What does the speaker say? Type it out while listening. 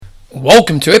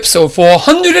Welcome to episode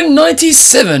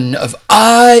 497 of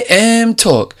I Am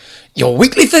Talk, your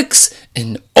weekly fix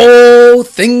in all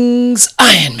things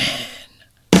Iron Man.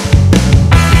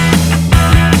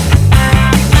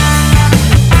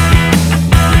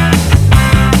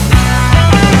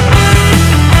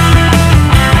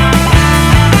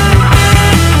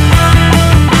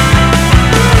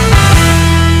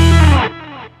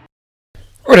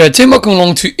 Alright, team, welcome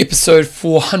along to episode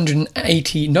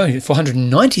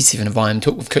 497 of I Am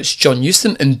Talk with Coach John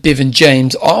Newsom and Bevan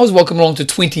James. Welcome along to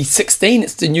 2016.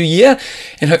 It's the new year,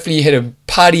 and hopefully you had a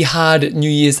party hard New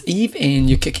Year's Eve and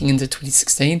you're kicking into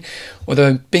 2016.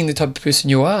 Although, being the type of person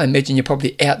you are, I imagine you're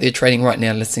probably out there training right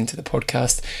now listening to the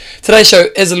podcast. Today's show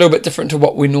is a little bit different to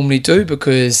what we normally do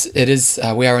because it is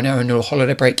we are in our annual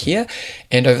holiday break here,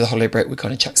 and over the holiday break we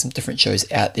kind of chuck some different shows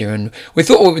out there, and we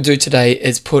thought what we'd do today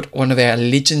is put one of our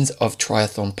Legends of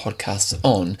Triathlon podcasts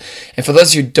on. And for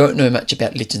those who don't know much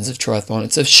about Legends of Triathlon,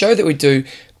 it's a show that we do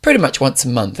pretty much once a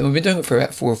month, and we've been doing it for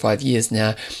about 4 or 5 years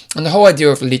now. And the whole idea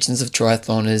of Legends of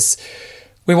Triathlon is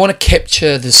we want to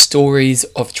capture the stories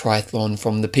of triathlon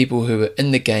from the people who are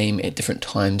in the game at different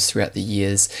times throughout the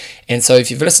years. And so if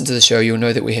you've listened to the show, you'll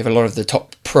know that we have a lot of the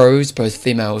top pros, both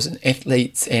females and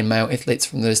athletes and male athletes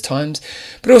from those times,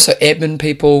 but also admin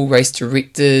people, race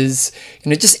directors,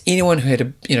 just anyone who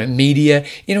had media,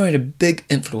 anyone who had a big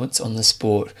influence on the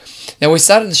sport. Now, we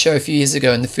started the show a few years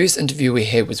ago, and the first interview we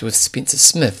had was with Spencer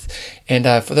Smith. And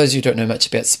for those who don't know much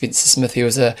about Spencer Smith, he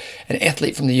was an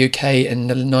athlete from the UK in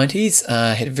the 90s,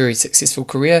 had a very successful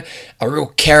career, a real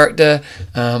character,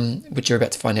 which you're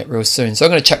about to find out real soon. So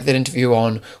I'm going to chuck that interview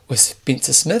on with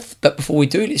Spencer Smith. But before we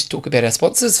do, let's talk about our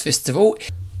sponsors. First of all,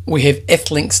 we have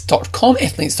Athlinks.com.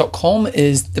 Athlinks.com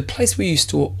is the place where you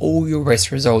store all your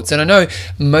race results. And I know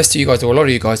most of you guys, or a lot of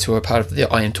you guys who are part of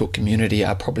the I Am Talk community,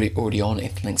 are probably already on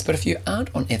Athlinks. But if you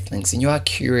aren't on Athlinks and you are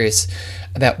curious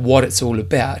about what it's all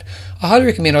about, I highly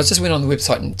recommend. I just went on the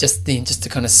website and just to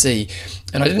kind of see,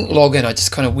 and I didn't log in. I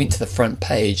just kind of went to the front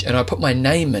page and I put my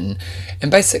name in, and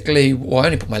basically, I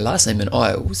only put my last name in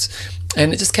Isles,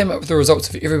 and it just came up with the results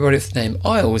of everybody with the name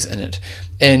Isles in it.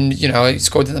 And I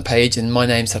scrolled down the page and my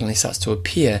name suddenly starts to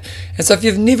appear. And so if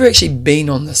you've never actually been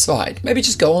on the site, maybe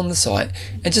just go on the site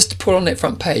and just put on that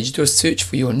front page, do a search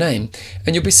for your name,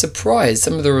 and you'll be surprised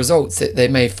some of the results that they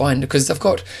may find, because they've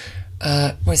got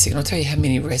wait a second, I'll tell you how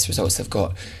many race results they've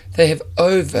got. They have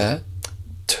over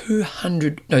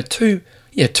 200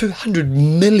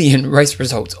 million race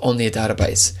results on their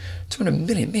database. 200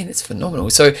 million, man, it's phenomenal.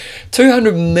 So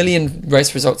 200 million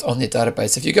race results on their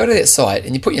database. If you go to that site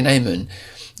and you put your name in,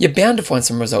 you're bound to find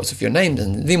some results with your name.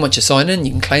 And then once you sign in,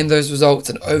 you can claim those results,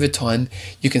 and over time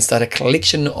you can start a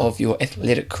collection of your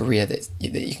athletic career that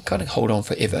you can kind of hold on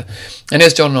forever. And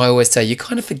as John and I always say, you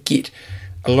kind of forget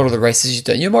a lot of the races you've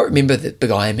done. You might remember the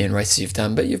big Ironman races you've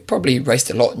done, but you've probably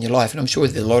raced a lot in your life, and I'm sure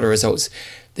there's a lot of results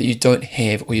that you don't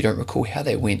have or you don't recall how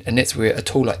they went, and that's where a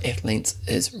tool like Athlinks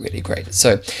is really great.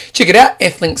 So check it out,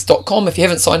 athlinks.com. If you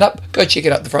haven't signed up, go check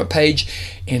it out the front page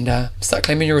and start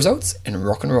claiming your results and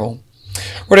rock and roll.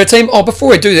 Right, team.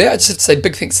 Before I do that, I just have to say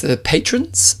big thanks to the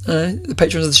patrons of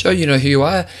the show. You know who you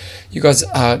are. You guys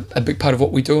are a big part of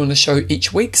what we do on the show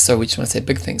each week. So we just want to say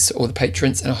big thanks to all the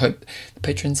patrons, and I hope the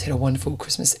patrons had a wonderful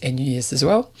Christmas and New Year's as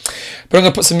well. But I'm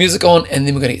going to put some music on, and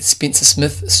then we're going to get Spencer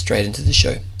Smith straight into the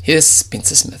show. Here's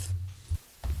Spencer Smith.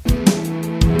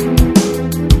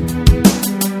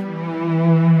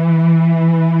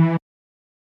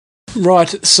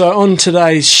 Right, so on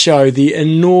today's show, the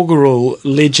inaugural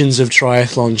Legends of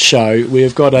Triathlon show, we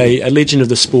have got a legend of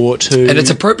the sport who... And it's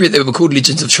appropriate that we're called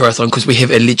Legends of Triathlon because we have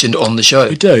a legend on the show.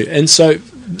 We do, and so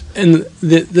in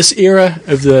this era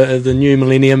of the new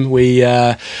millennium, we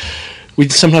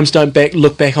sometimes don't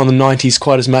look back on the 90s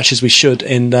quite as much as we should,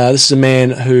 and this is a man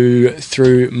who,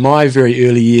 through my very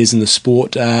early years in the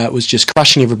sport, was just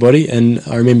crushing everybody. And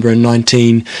I remember in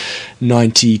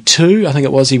 1992, I think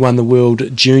it was, he won the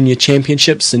World Junior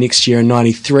Championships. The next year in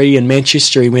 93 in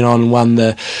Manchester, he went on and won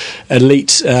the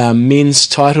Elite men's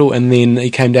title, and then he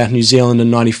came down to New Zealand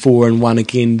in 94 and won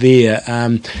again there.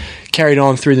 Carried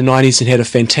on through the 90s and had a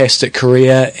fantastic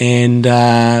career, and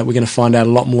we're going to find out a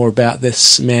lot more about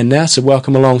this man now. So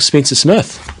welcome along, Spencer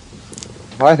Smith.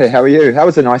 Hi there, how are you? That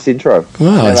was a nice intro.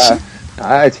 Well,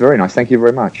 it's very nice, thank you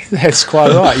very much. That's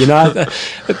quite right.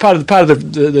 Part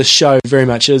of the show very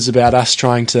much is about us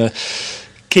trying to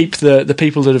keep the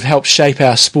people that have helped shape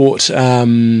our sport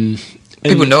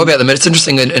people know about them. And it's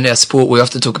interesting in our sport, we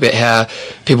often talk about how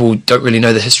people don't really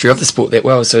know the history of the sport that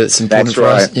well, so it's important for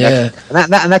us. Yeah.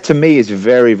 And that to me is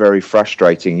very, very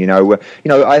frustrating.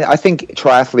 I think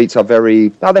triathletes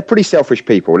they're pretty selfish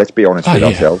people, let's be honest with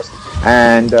ourselves.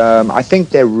 And I think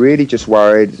they're really just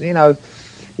worried,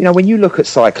 when you look at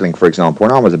cycling, for example,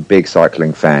 and I was a big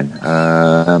cycling fan,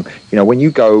 when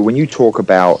you talk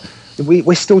about,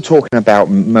 we're still talking about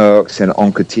Merckx and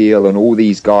Anquetil and all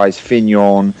these guys,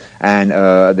 Fignon and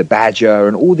the Badger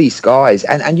and all these guys.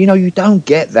 And you don't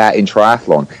get that in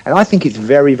triathlon. And I think it's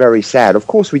very, very sad. Of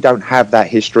course, we don't have that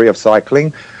history of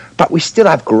cycling, but we still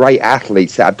have great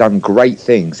athletes that have done great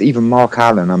things. Even Mark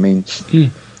Allen, I mean,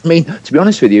 to be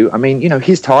honest with you,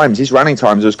 his running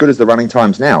times are as good as the running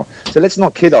times now. So let's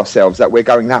not kid ourselves that we're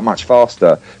going that much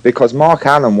faster, because Mark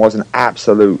Allen was an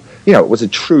absolute, was a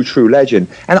true legend.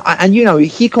 And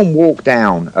he can walk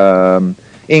down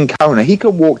in Kona. He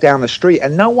can walk down the street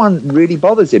and no one really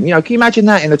bothers him. Can you imagine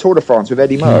that in the Tour de France with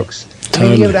Eddie Merckx?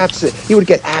 Totally. He would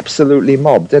get absolutely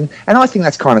mobbed. And I think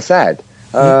that's kind of sad.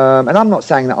 And I'm not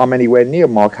saying that I'm anywhere near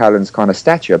Mark Allen's kind of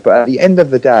stature, but at the end of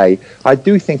the day, I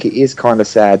do think it is kind of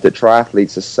sad that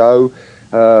triathletes are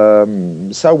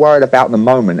so worried about the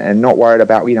moment and not worried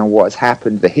about what has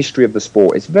happened, the history of the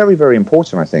sport. It's very, very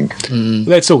important, I think.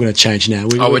 That's all going to change now.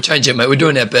 We're changing it, mate. We're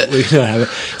doing our bit.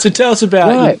 So tell us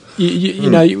about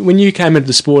when you came into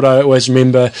the sport. I always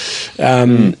remember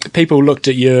people looked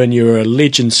at you and you were a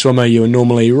legend swimmer. You were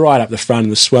normally right up the front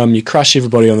of the swim. You crush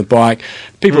everybody on the bike.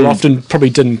 People often probably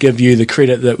didn't give you the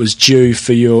credit that was due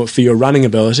for your running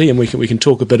ability, and we can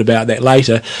talk a bit about that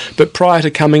later. But prior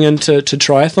to coming into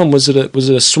triathlon, was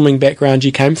it a swimming background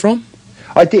you came from?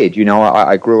 I did.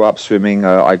 I grew up swimming.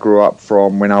 I grew up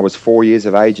from when I was 4 years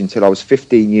of age until I was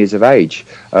 15 years of age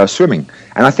swimming.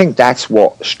 And I think that's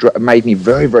what made me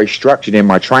very, very structured in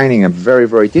my training and very,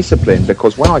 very disciplined,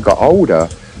 because when I got older,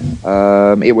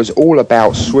 it was all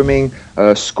about swimming,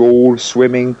 school,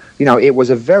 swimming. It was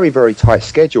a very, very tight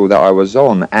schedule that I was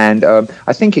on. And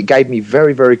I think it gave me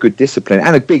very, very good discipline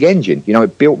and a big engine.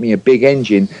 It built me a big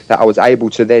engine that I was able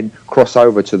to then cross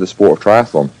over to the sport of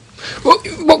triathlon.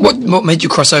 What made you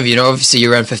cross over? Obviously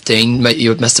you're around 15,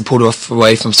 you must have pulled off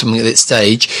away from something at that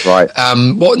stage. Right.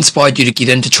 What inspired you to get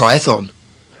into triathlon?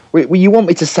 Well, you want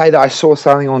me to say that I saw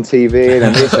something on TV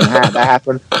and this and that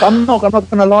happened? I'm not going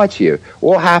to lie to you.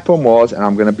 What happened was, and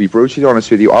I'm going to be brutally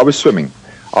honest with you, I was swimming.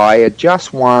 I had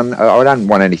just won. I hadn't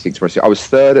won anything to myself. I was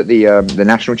third at the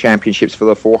national championships for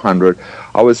the 400.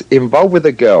 I was involved with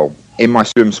a girl in my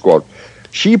swim squad.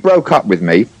 She broke up with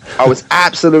me. I was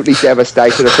absolutely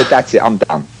devastated. I said, "That's it. I'm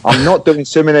done. I'm not doing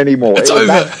swimming anymore." It's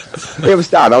over. It was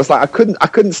done. I was like, I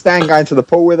couldn't stand going to the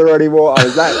pool with her anymore. I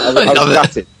was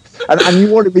gutted. And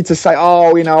you wanted me to say,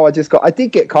 I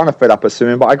did get kind of fed up of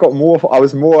swimming, but I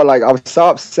was so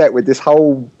upset with this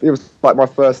whole, it was like my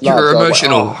first love. You were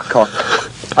emotional.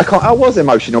 I was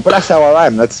emotional, but that's how I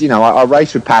am. That's, I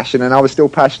race with passion, and I was still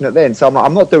passionate then. So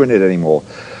I'm not doing it anymore.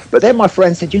 But then my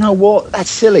friend said, "You know what? That's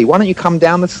silly. Why don't you come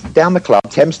down the club,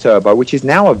 Thames Turbo, which is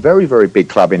now a very, very big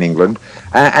club in England."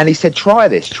 And he said, try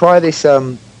this.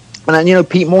 And then,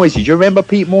 Pete Moisey. Do you remember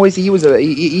Pete Moisey? He was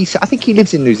I think he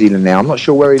lives in New Zealand now. I'm not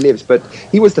sure where he lives, but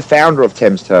he was the founder of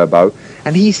Thames Turbo.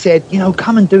 And he said,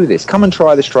 come and do this. Come and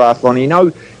try this triathlon.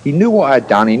 He knew what I had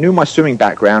done. He knew my swimming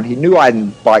background. He knew I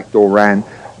hadn't biked or ran.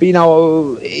 But,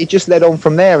 it just led on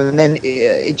from there. And then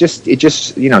it just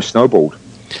snowballed.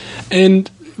 And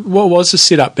what was the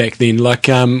setup back then? Like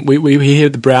we hear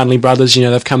the Brownlee brothers,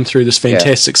 they've come through this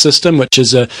fantastic system, which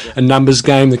is a numbers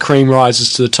game. The cream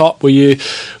rises to the top. Were you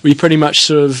pretty much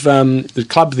sort of the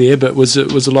club there, but was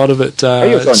a lot of it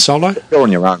solo? You're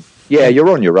on your own. Yeah, you're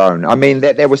on your own. I mean,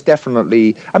 there was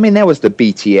definitely. I mean, there was the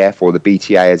BTF or the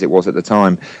BTA as it was at the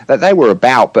time that they were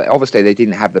about, but obviously they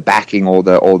didn't have the backing or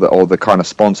the kind of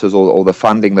sponsors or the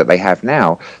funding that they have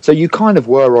now. So you kind of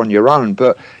were on your own.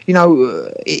 But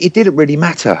it didn't really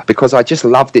matter because I just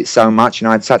loved it so much and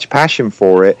I had such passion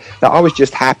for it that I was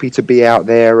just happy to be out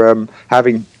there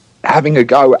having a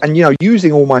go and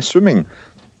using all my swimming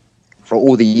for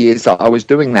all the years that I was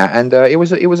doing that, and it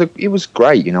was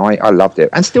great. I loved it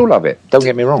and still love it. Don't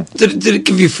get me wrong. Did it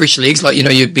give you fresh legs? Like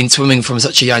you've been swimming from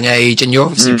such a young age, and you're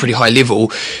obviously pretty high level.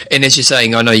 And as you're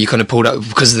saying, I know you kind of pulled up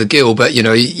because of the gill, but you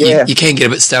can get a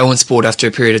bit stale in sport after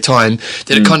a period of time.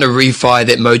 Did it kind of refire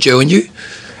that mojo in you?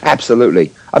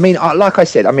 Absolutely. I mean, like I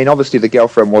said, obviously the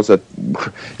girlfriend was but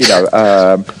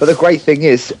the great thing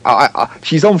is,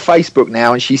 she's on Facebook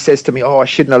now, and she says to me, "Oh, I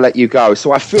shouldn't have let you go."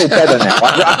 So I feel better now.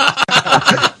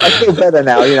 I feel better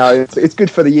now. It's good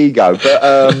for the ego, but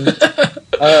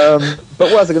But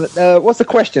what was I going to? What's the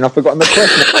question? I've forgotten the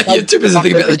question. You're too busy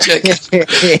thinking about the chick.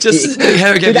 Just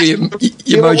how it gave you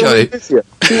your mojo. See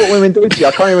what women do to you.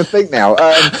 I can't even think now.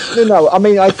 No. I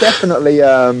mean, I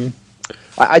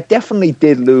definitely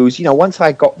did lose. You know, once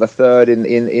I got the third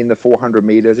in the 400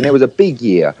 meters, and it was a big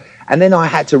year. And then I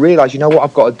had to realize, you know what?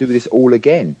 I've got to do this all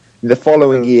again the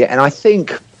following year. And I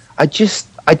think I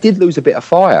did lose a bit of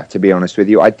fire, to be honest with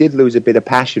you. I did lose a bit of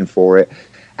passion for it.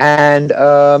 And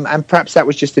perhaps that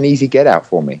was just an easy get out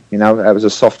for me. You know, that was a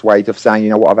soft way of saying, you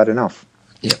know what, I've had enough.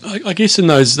 Yeah, I guess in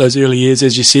those early years,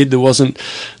 as you said, there wasn't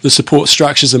the support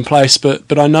structures in place.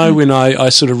 But I know when I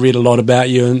sort of read a lot about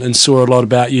you and saw a lot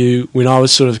about you when I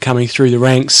was sort of coming through the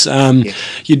ranks,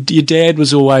 your dad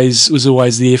was always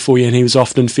there for you, and he was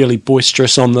often fairly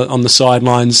boisterous on the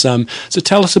sidelines. So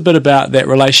tell us a bit about that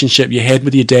relationship you had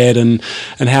with your dad and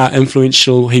how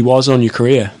influential he was on your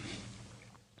career.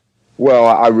 Well,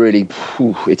 I really,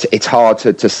 it's hard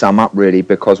to sum up really,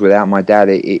 because without my dad,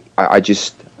 it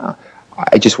just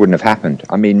wouldn't have happened.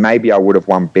 I mean, maybe I would have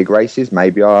won big races,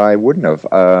 maybe I wouldn't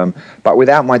have. But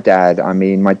without my dad,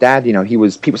 you know,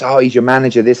 people say, oh, he's your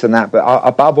manager, this and that. But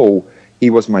above all,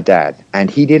 he was my dad. And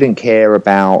he didn't care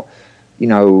about, you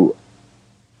know,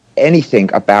 anything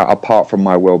apart from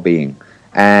my well-being.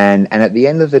 And at the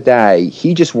end of the day,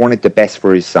 he just wanted the best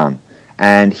for his son.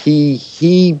 And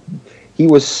he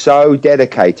was so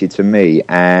dedicated to me,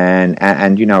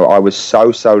 and you know, I was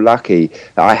so lucky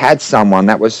that I had someone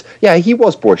that was, he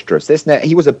was boisterous.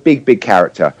 He was a big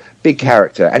character,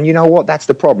 and you know what? That's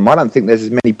the problem. I don't think there's as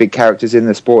many big characters in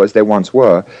the sport as there once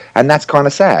were, and that's kind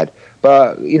of sad.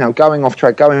 But you know, going off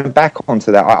track, going back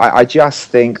onto that, I just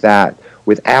think that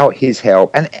without his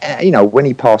help, and you know, when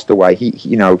he passed away, he,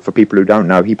 you know, for people who don't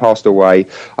know, he passed away.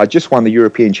 I just won the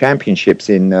European Championships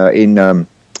in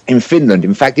Finland.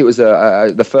 In fact, it was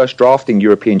the first drafting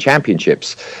European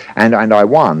Championships, and I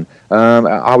won.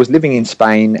 I was living in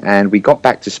Spain, and we got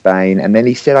back to Spain, and then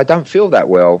he said, I don't feel that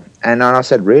well. And I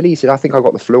said, really? He said, I think I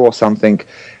got the flu or something.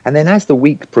 And then as the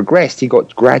week progressed, he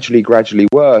got gradually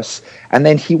worse, and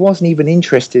then he wasn't even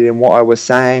interested in what I was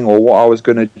saying or what I was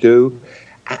going to do.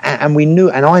 And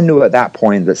I knew at that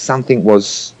point that something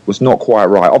was not quite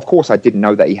right. Of course, I didn't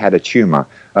know that he had a tumour.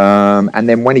 And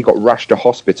then when he got rushed to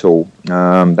hospital,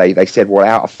 they said, well,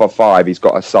 out of 5, he's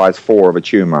got a size 4 of a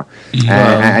tumour. Mm-hmm.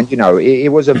 And you know, it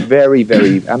was a very,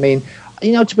 I mean,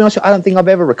 you know, to be honest, I don't think I've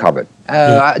ever recovered.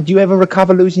 Do you ever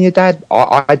recover losing your dad?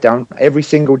 I don't. Every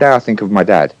single day I think of my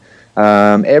dad.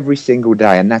 Every single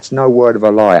day. And that's no word of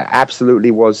a lie. It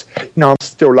absolutely was. You know, I'm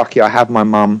still lucky I have my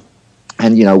mum.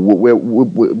 And you know,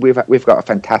 we've got a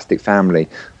fantastic family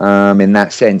in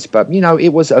that sense. But you know, it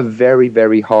was a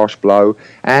very harsh blow,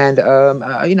 and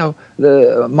you know,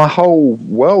 my whole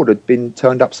world had been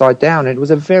turned upside down. It was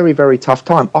a very tough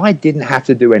time. I didn't have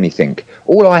to do anything.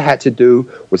 All I had to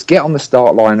do was get on the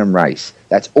start line and race.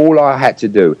 That's all I had to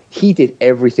do. He did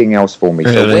everything else for me.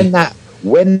 Really? So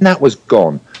when that was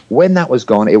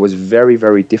gone, it was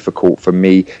very difficult for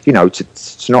me, you know,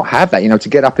 to not have that, you know, to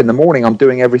get up in the morning, I'm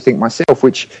doing everything myself,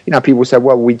 which, you know, people say,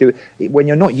 well, we do. When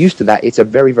you're not used to that, it's a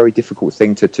very difficult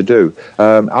thing to do.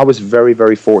 I was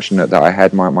very fortunate that I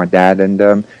had my dad, and,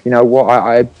 you know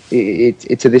what,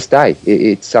 it to this day,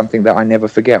 it's something that I never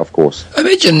forget, of course. I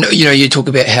imagine, you know, you talk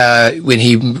about how when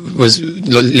he was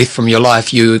left from your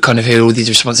life, you kind of had all these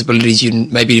responsibilities you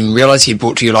maybe didn't realise he had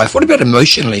brought to your life. What about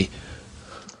emotionally?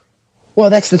 Well,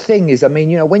 that's the thing is, I mean,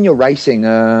 you know, when you're racing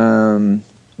and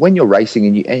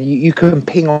you can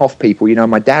ping off people, you know,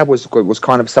 my dad was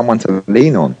kind of someone to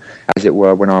lean on, as it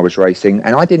were, when I was racing,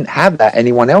 and I didn't have that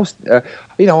anyone else.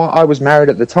 You know, I was married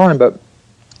at the time, but,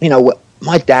 you know,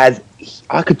 my dad,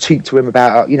 I could speak to him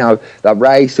about, you know, the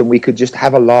race, and we could just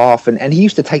have a laugh, and he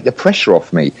used to take the pressure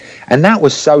off me, and that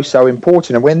was so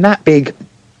important. And when that big...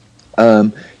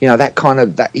 you know,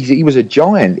 that he was a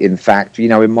giant, in fact, you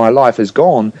know, in my life has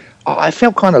gone, I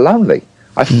felt kind of lonely.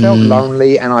 I felt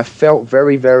lonely, and I felt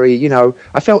very, you know,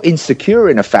 I felt insecure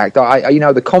in fact. You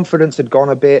know, the confidence had gone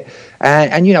a bit,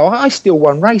 and you know, I still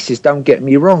won races, don't get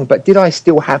me wrong, but did I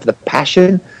still have the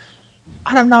passion?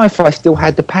 I don't know if I still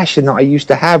had the passion that I used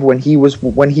to have when he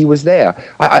was there.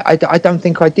 I don't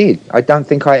think I did. I don't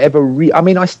think I ever. I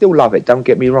mean, I still love it. Don't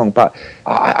get me wrong, but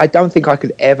I don't think I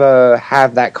could ever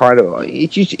have that kind of.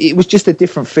 It was just a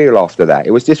different feel after that.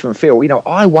 It was a different feel. You know,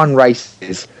 I won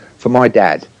races for my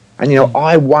dad. And, you know,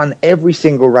 I won every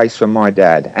single race for my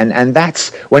dad. And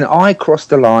that's when I crossed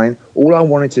the line, all I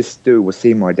wanted to do was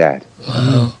see my dad.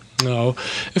 Wow. No,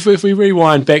 if we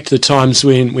rewind back to the times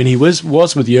when he was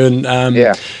with you, and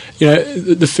you know,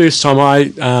 the first time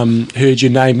I heard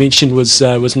your name mentioned was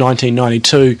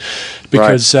 1992,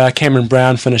 because Cameron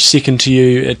Brown finished second to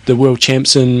you at the World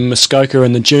Champs in Muskoka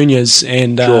in the juniors,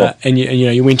 and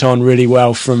you went on really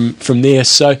well from there.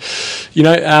 So, you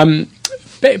know.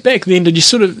 Back then, did you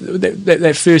sort of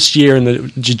that first year in the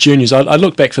juniors? I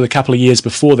looked back for the couple of years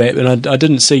before that, and I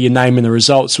didn't see your name in the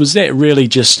results. Was that really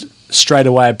just straight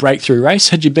away a breakthrough race?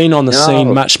 Had you been on the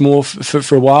scene much more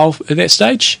for a while at that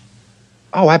stage?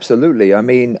 Oh, absolutely. I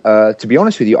mean, to be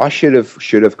honest with you, I should have,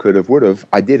 could have, would have.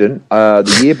 I didn't.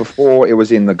 The year before, it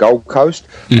was in the Gold Coast.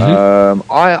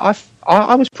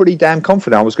 I was pretty damn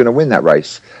confident I was going to win that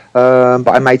race. But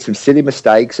I made some silly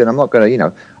mistakes, and I'm not going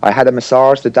to, I had a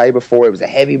massage the day before. It was a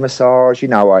heavy massage.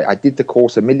 I did the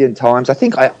course a million times. I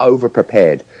think I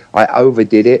over-prepared. I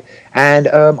overdid it, and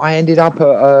I ended up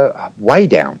way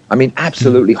down. I mean,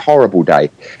 absolutely horrible day.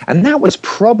 And that was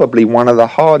probably one of the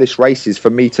hardest races for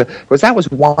me because that was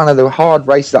one of the hard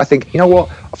races. I think,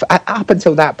 up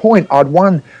until that point, I'd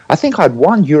won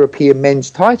European men's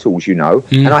titles,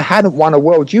 and I hadn't won a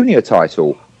World Junior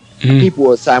title. People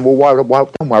were saying,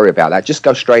 well, don't worry about that. Just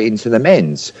go straight into the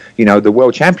men's, the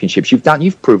World Championships.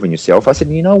 You've proven yourself. I said,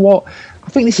 you know what? I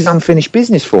think this is unfinished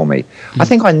business for me. I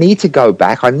think I need to go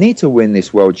back. I need to win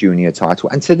this World Junior title.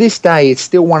 And to this day, it's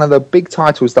still one of the big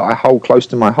titles that I hold close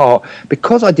to my heart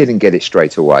because I didn't get it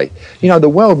straight away. The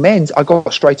World Men's, I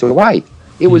got straight away.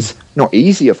 It was not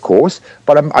easy, of course,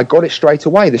 but I got it straight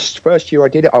away. The first year I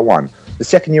did it, I won. The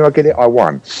second year I did it, I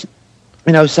won.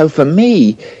 So for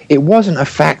me, it wasn't a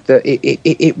fact that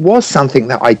it was something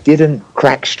that I didn't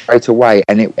crack straight away,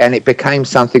 and it became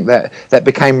something that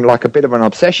became like a bit of an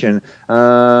obsession.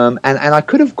 And I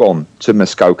could have gone to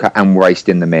Muskoka and raced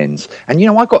in the men's. And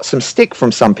I got some stick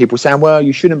from some people saying, well,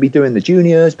 you shouldn't be doing the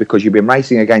juniors because you've been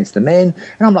racing against the men.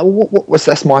 And I'm like, well, what's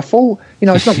that's my fault?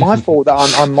 It's not my fault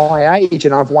that I'm my age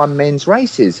and I've won men's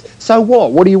races. So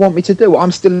what? What do you want me to do?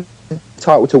 I'm still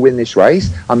entitled to win this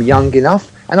race. I'm young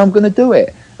enough, and I'm going to do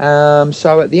it.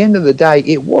 So at the end of the day,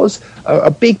 it was a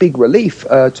big relief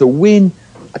to win,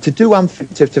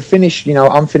 to finish,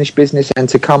 unfinished business, and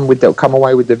to come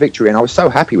away with the victory. And I was so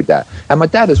happy with that. And my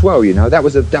dad as well. That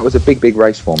was a big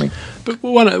race for me. But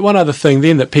one other thing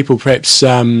then that people perhaps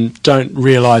don't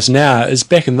realise now is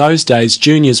back in those days,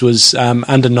 juniors was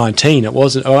under 19. It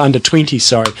wasn't, or under 20.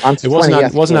 Sorry, it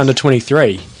wasn't under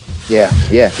 23. Yeah.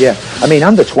 I mean,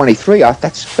 under 23.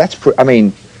 I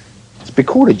mean, to be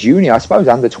called a junior, I suppose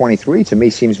under 23 to me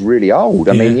seems really old.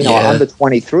 I mean, under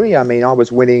 23, I mean, I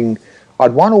was winning.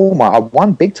 I'd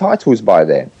won big titles by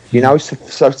then.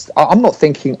 So I'm not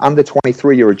thinking under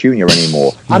 23 you're a junior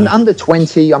anymore. I'm under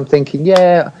 20. I'm thinking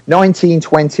 19,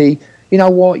 20. You know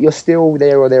what? You're still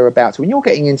there or thereabouts. When you're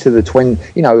getting into the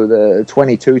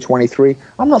 22, 23,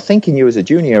 I'm not thinking you as a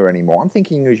junior anymore. I'm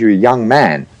thinking you as a young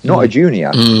man, not a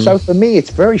junior. So for me, it's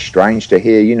very strange to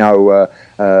hear,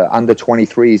 under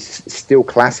 23 is still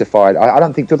classified. I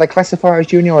don't think, do they classify as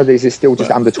junior, or is it still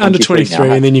just under 23? Under 23,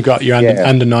 now? And then you've got your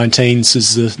under 19s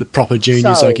as the proper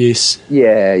juniors, I guess.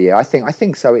 Yeah. I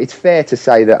think so. It's fair to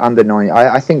say that under 9,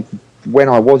 I think when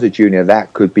I was a junior,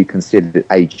 that could be considered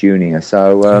a junior.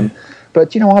 So,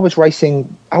 but I was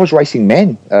racing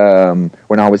men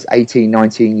when I was 18,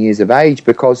 19 years of age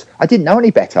because I didn't know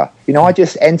any better. I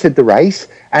just entered the race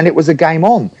and it was a game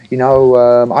on.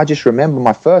 I just remember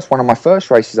one of my first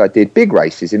races I did, big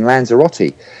races in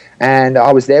Lanzarote, and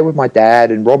I was there with my dad,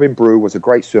 and Robin Brew was a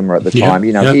great swimmer at the time.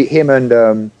 Him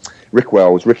and Ricky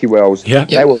Wells,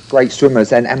 they were great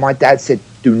swimmers, and my dad said,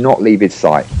 do not leave his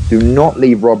sight. Do not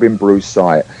leave Robin Brew's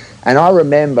sight. And I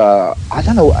remember, I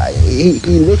don't know, he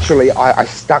literally, I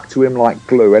stuck to him like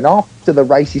glue. And after the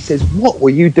race, he says, what were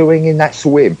you doing in that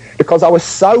swim? Because I was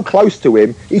so close to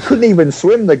him, he couldn't even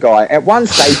swim, the guy. At one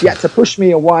stage, he had to push me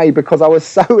away because I was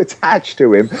so attached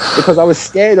to him, because I was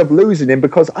scared of losing him,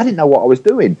 because I didn't know what I was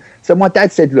doing. So my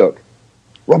dad said, look,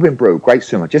 Robin Brew, great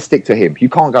swimmer, just stick to him. You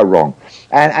can't go wrong.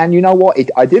 And you know what?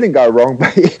 I didn't go wrong,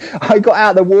 but I got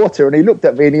out of the water and he looked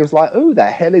at me and he was like, who the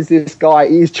hell is this guy?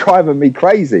 He's driving me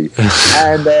crazy.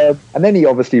 and then he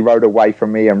obviously rode away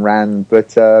from me and ran.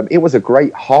 But it was a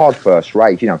great, hard first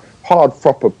race, hard,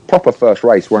 proper first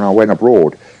race when I went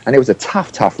abroad. And it was a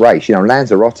tough race.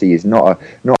 Lanzarote is not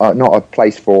a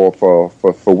place for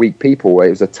weak people. It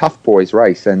was a tough boys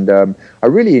race. And I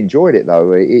really enjoyed it,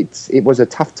 though. It was a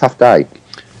tough day.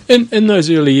 In those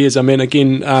early years, I mean,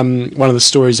 again, one of the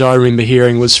stories I remember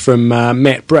hearing was from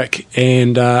Matt Brick,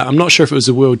 and I'm not sure if it was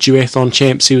the World Duathlon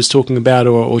Champs he was talking about,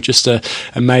 or just a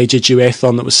major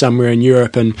duathlon that was somewhere in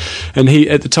Europe, and he,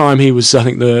 at the time, he was, I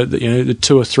think, the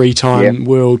 2 or 3 time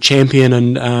world champion,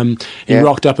 and he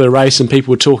rocked up at a race and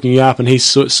people were talking up, and he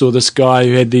saw this guy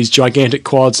who had these gigantic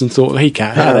quads and thought, he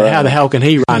can't, how the hell can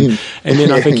he run? And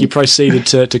then I think he proceeded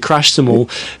to crush them all.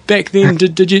 Back then,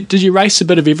 did you race a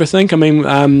bit of everything? I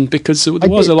mean, because there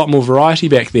was a lot more variety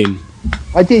back then.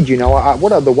 I did,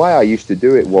 the way I used to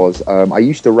do it was I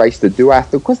used to race the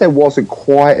duathlon, because there wasn't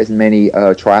quite as many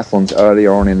triathlons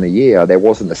earlier on in the year. There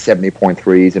wasn't the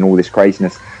 70.3s and all this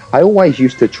craziness. I always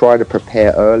used to try to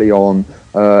prepare early on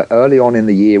in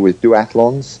the year with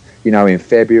duathlons, in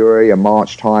February and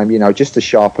March time, just to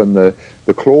sharpen the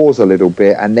claws a little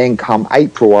bit. And then come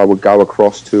April, I would go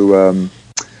across to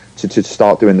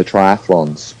start doing the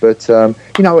triathlons. But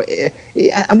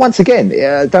and once again,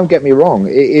 don't get me wrong,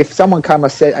 if someone come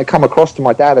across to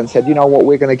my dad and said,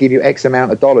 we're going to give you X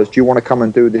amount of dollars, do you want to come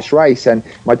and do this race? And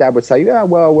my dad would say, yeah,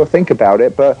 well, we'll think about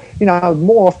it. But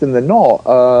more often than not,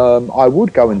 I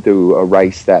would go and do a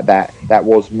race that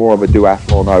was more of a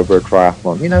duathlon over a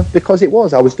triathlon, because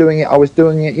I was doing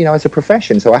it as a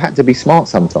profession, so I had to be smart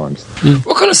sometimes.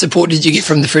 What kind of support did you get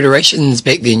from the federations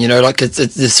back then?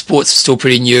 The sport's still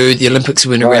pretty new. The Olympics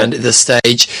weren't around at this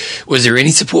stage. Was there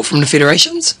any support from the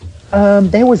federations?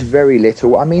 There was very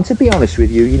little. I mean, to be honest with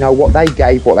you, they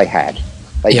gave what they had.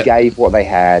 They gave what they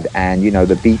had, and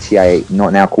the BTA,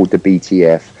 not now called the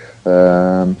BTF,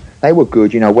 they were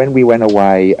good. When we went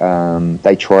away,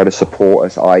 they tried to support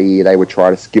us, i.e. they would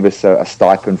try to give us a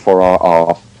stipend for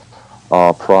our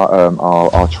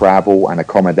travel and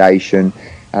accommodation.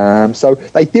 So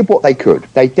they did what they could.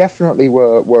 They definitely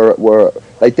were.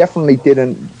 They definitely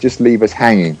didn't just leave us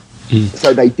hanging.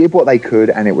 So they did what they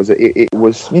could, and it was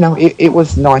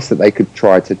nice that they could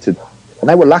try to. And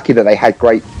they were lucky that they had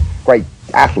great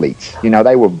athletes.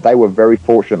 They were very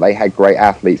fortunate. They had great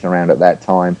athletes around at that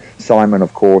time. Simon,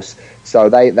 of course. So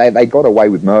they got away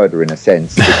with murder in a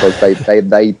sense, because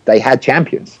they had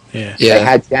champions. Yeah. They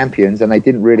had champions, and they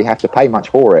didn't really have to pay much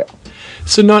for it.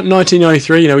 So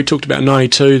 1993, we talked about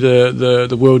 92,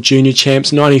 the World Junior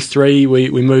Champs. 93,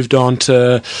 we moved on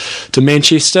to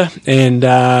Manchester, and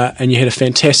you had a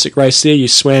fantastic race there. You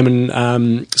swam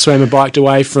and biked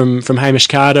away from Hamish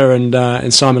Carter,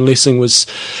 and Simon Lessing was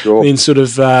then sort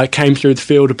of came through the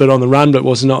field a bit on the run, but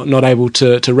was not able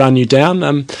to run you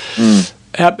down.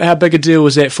 How big a deal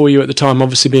was that for you at the time,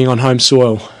 obviously being on home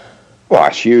soil? Well,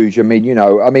 it's huge. I mean,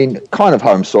 kind of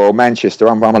home soil, Manchester.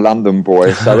 I'm a London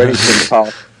boy, so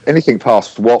anything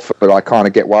past Watford, I kind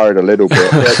of get worried a little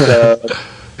bit.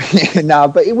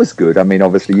 But, but it was good. I mean,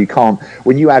 obviously, you can't,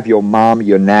 when you have your mum,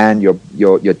 your nan, your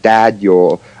dad,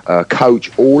 your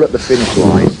coach, all at the finish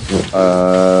line,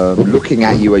 looking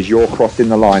at you as you're crossing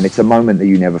the line. It's a moment that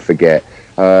you never forget.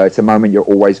 It's a moment you're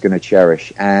always going to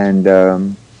cherish, and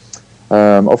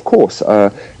of course.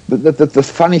 The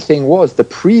funny thing was, the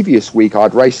previous week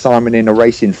I'd raced Simon in a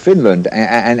race in Finland,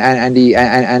 and he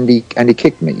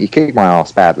kicked me. He kicked my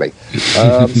ass badly.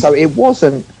 So it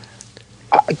wasn't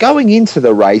going into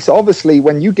the race. Obviously,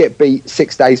 when you get beat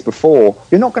 6 days before,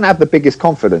 you're not going to have the biggest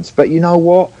confidence. But you know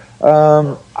what?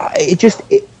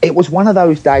 It was one of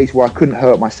those days where I couldn't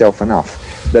hurt myself enough.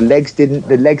 The legs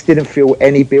didn't feel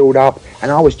any build up,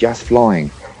 and I was just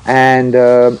flying. And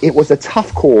it was a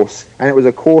tough course, and it was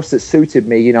a course that suited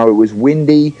me. It was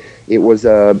windy, it was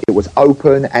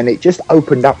open, and it just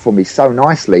opened up for me so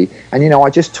nicely. And I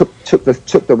just took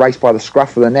the race by the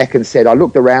scruff of the neck and said, I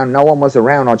looked around, no one was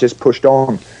around, I just pushed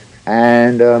on,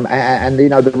 and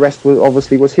the rest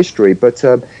was history. But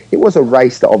it was a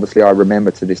race that obviously I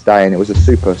remember to this day, and it was a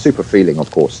super feeling,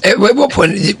 of course. At what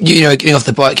point, getting off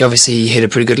the bike, obviously you had a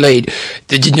pretty good lead.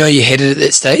 Did you know you had it at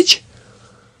that stage?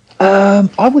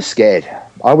 I was scared.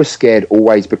 I was scared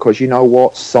always, because you know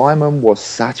what? Simon was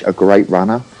such a great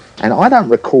runner, and I don't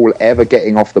recall ever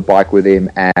getting off the bike with him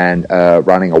and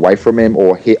running away from him,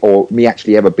 or me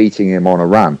actually ever beating him on a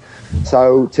run.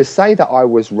 So to say that I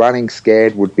was running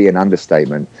scared would be an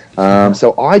understatement.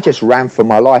 So I just ran for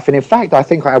my life, and in fact, I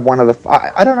think I had one of the.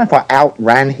 I don't know if I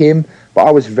outran him, but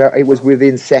it was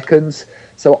within seconds.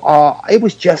 So it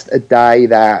was just a day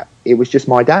that it was just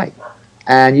my day.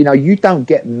 And, you don't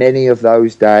get many of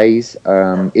those days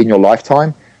in your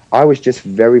lifetime. I was just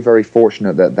very, very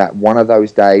fortunate that one of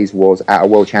those days was at a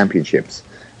World Championships.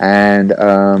 And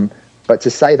but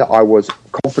to say that I was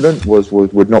confident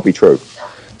would not be true.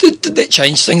 Did that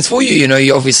change things for you?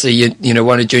 You obviously you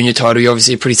won a junior title. You're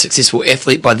obviously a pretty successful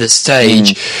athlete by this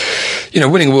stage.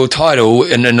 winning a world title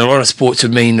in a lot of sports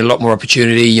would mean a lot more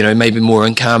opportunity, maybe more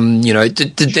income.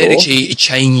 Did that actually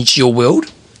change your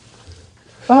world?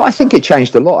 Well, I think it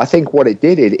changed a lot. I think what it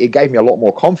did, it gave me a lot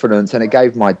more confidence, and it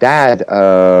gave my dad,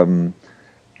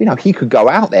 he could go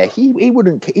out there. He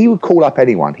would call up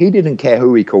anyone. He didn't care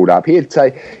who he called up. He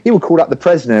would call up the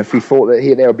president if he thought that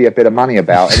there would be a bit of money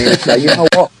about, and he would say, you know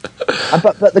what?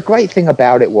 But the great thing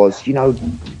about it was,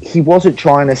 he wasn't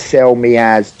trying to sell me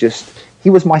as just, he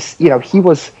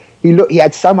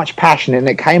had so much passion, and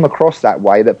it came across that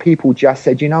way that people just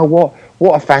said, you know what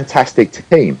a fantastic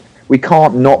team. We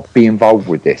can't not be involved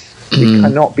with this. We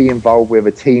cannot be involved with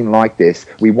a team like this.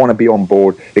 We want to be on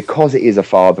board because it is a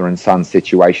father and son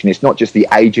situation. It's not just the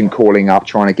agent calling up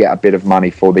trying to get a bit of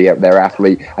money for their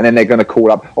athlete, and then they're going to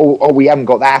call up, oh, we haven't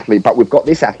got the athlete, but we've got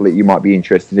this athlete you might be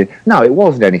interested in. No, it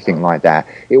wasn't anything like that.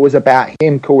 It was about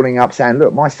him calling up saying,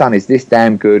 look, my son is this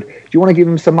damn good. Do you want to give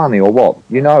him some money or what?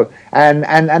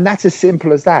 And that's as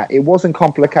simple as that. It wasn't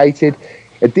complicated.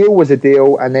 A deal was a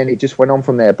deal, and then it just went on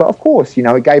from there. But of course,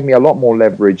 it gave me a lot more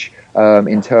leverage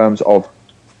in terms of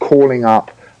calling up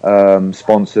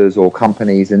sponsors or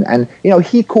companies, and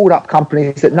he called up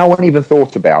companies that no one even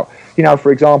thought about.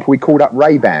 For example, we called up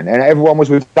Ray-Ban, and everyone was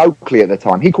with Oakley at the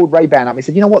time. He called Ray-Ban up and he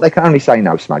said, you know what, they can only say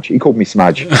no, Smudge. He called me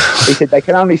Smudge. He said they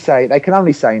can only say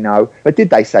no. But did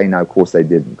they say no? Of course they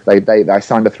didn't. They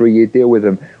signed a 3-year deal with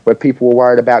them where people were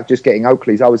worried about just getting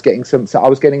Oakleys. I was getting some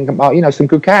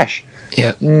good cash.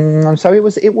 Yeah. So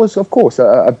it was of course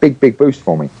a big boost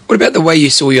for me. What about the way you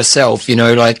saw yourself? There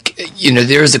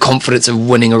is the confidence of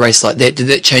winning a race like that. Did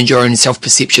that change your own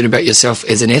self-perception about yourself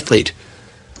as an athlete?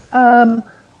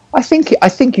 I think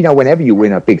whenever you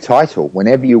win a big title,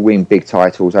 whenever you win big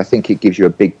titles, I think it gives you a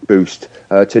big boost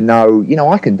to know,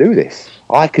 I can do this.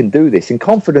 I can do this. And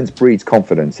confidence breeds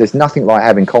confidence. There's nothing like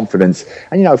having confidence.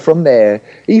 And, from there,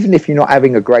 even if you're not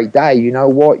having a great day, you know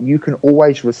what? You can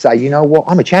always say, you know what?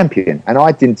 I'm a champion. And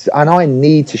I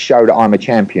need to show that I'm a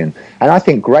champion. And I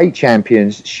think great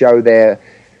champions show their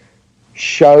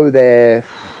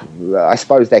I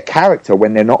suppose their character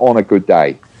when they're not on a good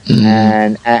day.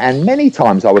 And many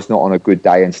times I was not on a good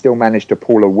day and still managed to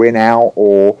pull a win out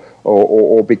or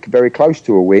be very close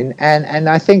to a win, and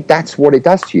I think that's what it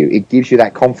does to you. It gives you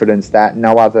that confidence that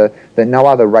no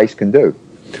other race can do.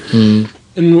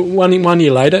 And one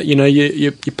year later,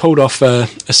 you pulled off a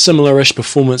similar-ish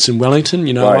performance in Wellington.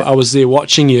 Right. I was there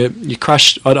watching you. You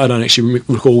crushed. I don't actually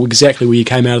recall exactly where you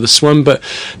came out of the swim, but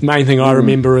the main thing I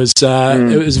remember is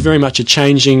it was very much a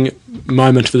changing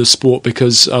moment for the sport,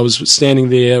 because I was standing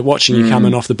there watching you come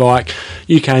in off the bike.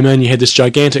 You came in, you had this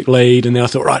gigantic lead, and then I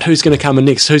thought, right, who's going to come in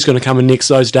next?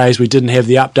 Those days we didn't have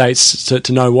the updates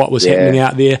to know what was happening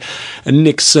out there. And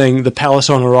next thing, the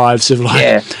peloton arrives of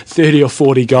 30 or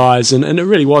 40 guys, and it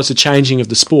really was a changing of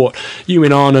the sport. You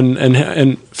went on,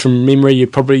 and from memory, you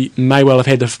probably may well have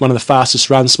had one of the fastest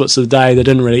run splits of the day. They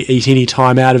didn't really eat any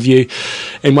time out of you,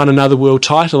 and won another world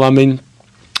title. I mean,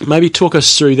 maybe talk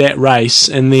us through that race,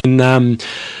 and then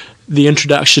the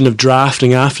introduction of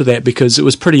drafting after that, because it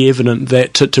was pretty evident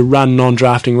that to run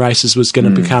non-drafting races was going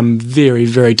to become very,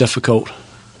 very difficult.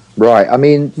 Right. I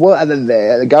mean,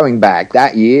 going back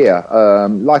that year,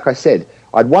 like I said,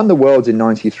 I'd won the Worlds in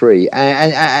 '93,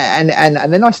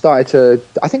 and then I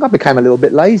think I became a little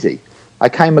bit lazy. I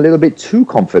came a little bit too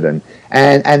confident,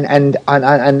 and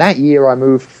that year I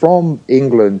moved from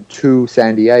England to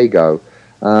San Diego.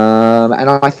 And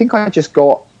I think I just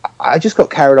got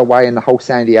carried away in the whole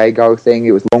San Diego thing.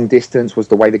 It was long distance was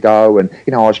the way to go, and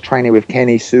I was training with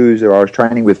Kenny Souza, I was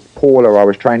training with Paula, I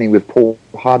was training with Paul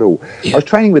Huddle. I was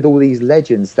training with all these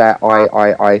legends that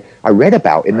I read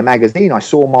about in the magazine. I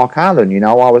saw Mark Allen.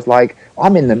 I was like,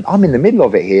 I'm in the middle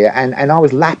of it here, and I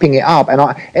was lapping it up. And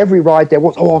every ride there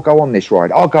was, I'll go on this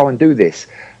ride, I'll go and do this.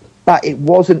 But it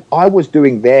wasn't, I was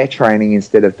doing their training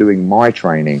instead of doing my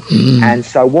training. And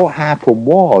so what happened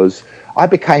was I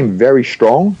became very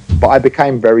strong, but I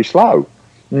became very slow.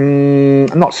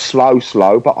 Not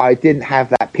slow, but I didn't have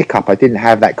that pickup. I didn't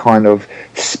have that kind of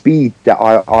speed that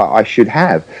I should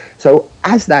have. So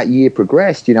as that year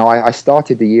progressed, I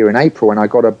started the year in April and I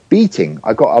got a beating.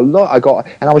 And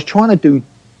I was trying to do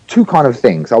two kind of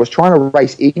things. I was trying to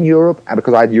race in Europe, and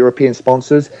because I had European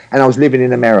sponsors, and I was living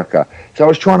in America. So I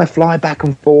was trying to fly back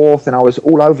and forth, and I was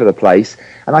all over the place.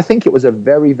 And I think it was a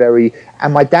very, very...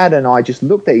 And my dad and I just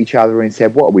looked at each other and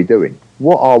said, what are we doing?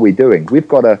 What are we doing? We've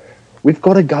got to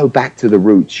go back to the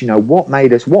roots. What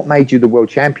made you the world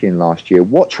champion last year?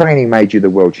 What training made you the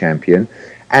world champion?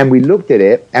 And we looked at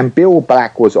it, and Bill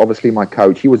Black was obviously my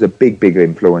coach. He was a big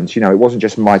influence. It wasn't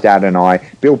just my dad and I.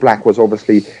 Bill Black was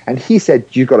obviously, and he said,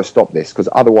 you've got to stop this, because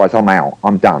otherwise I'm out.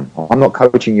 I'm done. I'm not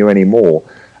coaching you anymore.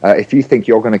 if you think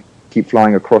you're going to keep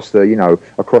flying across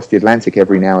the Atlantic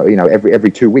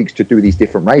every 2 weeks to do these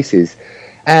different races.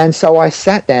 And so I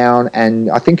sat down,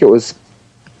 and I think it was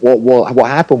what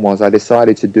happened was I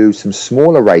decided to do some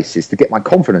smaller races to get my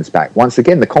confidence back. Once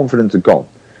again, the confidence is gone.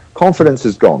 Confidence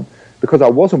is gone because I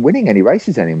wasn't winning any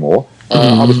races anymore.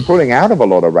 I was pulling out of a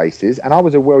lot of races, and I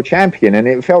was a world champion, and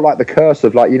it felt like the curse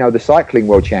of the cycling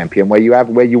world champion, where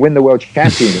you win the world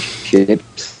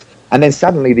championships. And then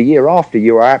suddenly the year after,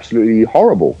 you are absolutely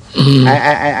horrible.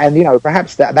 And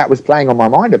perhaps that was playing on my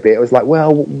mind a bit. It was like,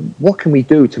 well, what can we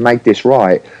do to make this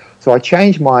right? So I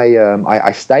changed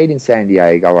I stayed in San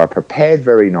Diego. I prepared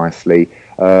very nicely,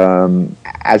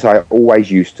 as I always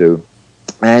used to.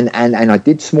 And I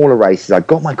did smaller races. I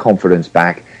got my confidence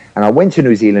back. And I went to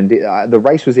New Zealand. The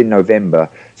race was in November.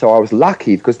 So I was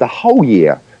lucky because the whole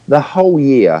year was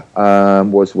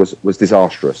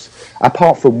disastrous.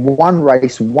 Apart from one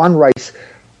race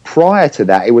prior to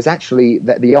that, it was actually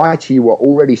that the ITU were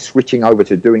already switching over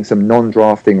to doing some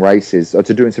non-drafting races, or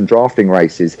to doing some drafting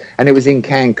races, and it was in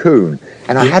Cancun.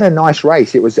 And I had a nice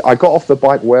race. I got off the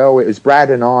bike well. It was Brad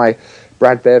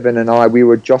Bevan and I, we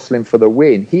were jostling for the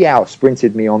win. He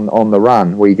out-sprinted me on the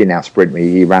run. Well, he didn't out-sprint me.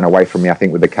 He ran away from me, I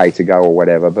think, with the K to go or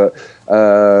whatever. But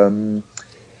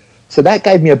so that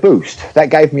gave me a boost.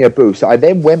 I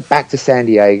then went back to San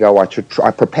Diego.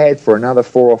 I prepared for another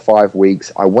 4 or 5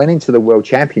 weeks. I went into the World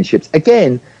Championships.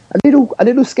 Again, a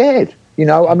little scared.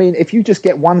 I mean, if you just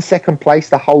get 1 second place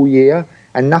the whole year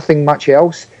and nothing much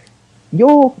else,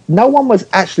 no one was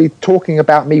actually talking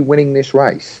about me winning this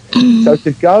race. So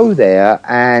to go there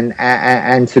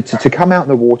and to come out in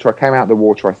the water, I came out in the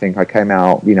water. I think,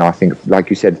 like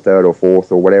you said, 3rd or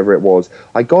 4th or whatever it was.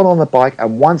 I got on the bike,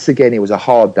 and once again, it was a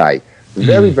hard day.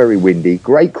 Very, very windy.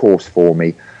 Great course for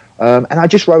me, and I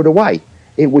just rode away.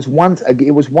 It was once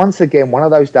again one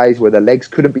of those days where the legs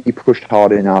couldn't be pushed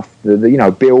hard enough.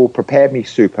 Bill prepared me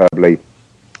superbly.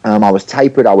 I was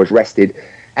tapered. I was rested.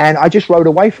 And I just rode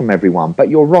away from everyone. But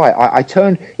you're right. I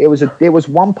turned. There was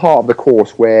one part of the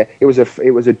course where it was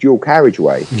a dual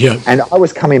carriageway. Yeah. And I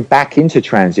was coming back into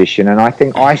transition, and I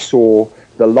think I saw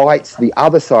the lights, the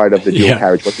other side of the dual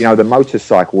carriageway. The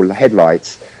motorcycle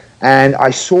headlights, and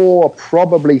I saw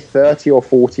probably 30 or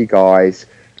 40 guys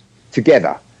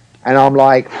together, and I'm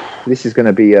like, this is going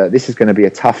to be a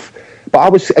tough. But I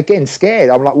was, again, scared.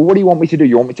 I'm like, well, what do you want me to do?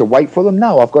 You want me to wait for them?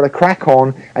 No, I've got to crack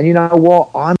on. And you know what?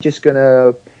 I'm just going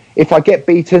to... If I get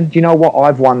beaten, do you know what?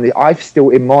 I've still,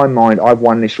 in my mind, I've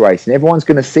won this race. And everyone's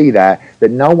going to see that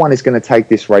no one is going to take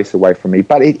this race away from me.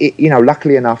 But,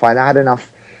 luckily enough, I had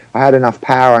enough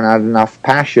power, and I had enough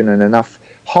passion and enough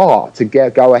heart to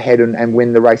go ahead and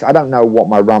win the race. I don't know what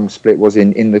my run split was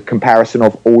in the comparison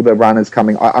of all the runners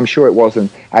coming. I'm sure it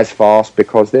wasn't as fast,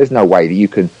 because there's no way that you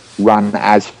can run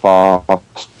as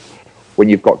fast when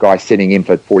you've got guys sitting in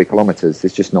for 40 kilometers.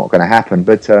 It's just not going to happen.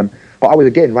 But I was,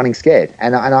 again, running scared,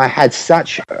 and I had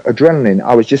such adrenaline.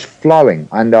 I was just flowing,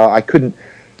 and I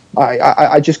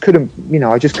just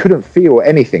couldn't feel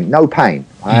anything, no pain,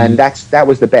 and that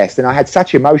was the best. And I had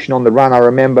such emotion on the run. I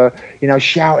remember,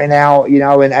 shouting out,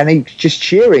 and he just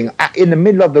cheering in the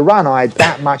middle of the run. I had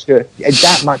that much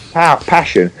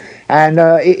passion. And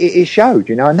it showed,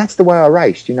 and that's the way I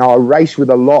raced. I raced with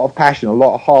a lot of passion, a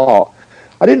lot of heart.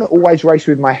 I didn't always race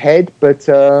with my head, but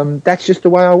that's just the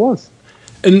way I was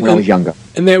when I was younger.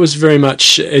 And that was very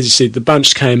much, as you said, the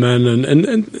bunch came in,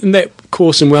 and that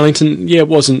course in Wellington, it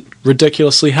wasn't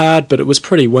ridiculously hard, but it was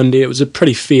pretty windy. It was a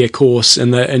pretty fair course,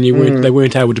 and they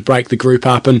weren't able to break the group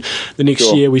up. And the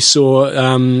next year we saw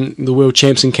the World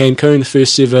Champs in Cancun, the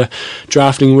first ever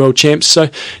drafting World Champs. So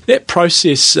that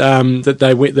process that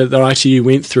the ITU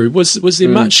went through, was there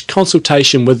much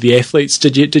consultation with the athletes?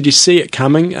 Did you see it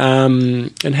coming,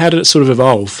 and how did it sort of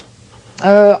evolve?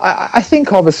 I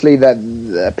think obviously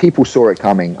that people saw it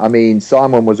coming. I mean,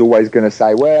 Simon was always going to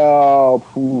say, "Well,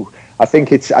 I think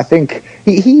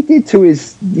he did to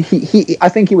his. I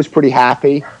think he was pretty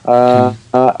happy.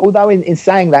 Although in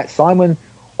saying that, Simon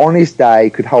on his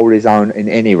day could hold his own in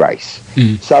any race.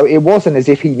 So it wasn't as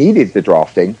if he needed the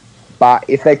drafting. But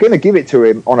if they're going to give it to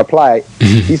him on a plate,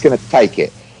 he's going to take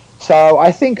it. So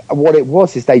I think what it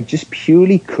was is they just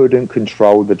purely couldn't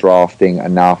control the drafting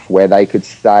enough where they could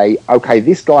say, okay,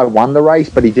 this guy won the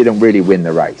race, but he didn't really win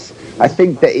the race. I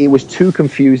think that it was too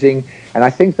confusing, and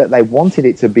I think that they wanted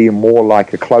it to be more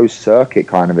like a closed circuit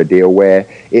kind of a deal where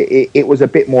it was a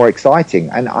bit more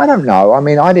exciting. And I don't know. I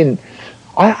mean,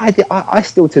 I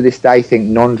still to this day think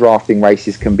non-drafting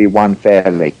races can be won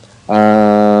fairly.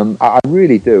 I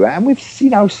really do, and with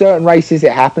certain races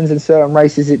it happens and certain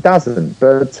races it doesn't.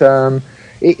 But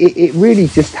it really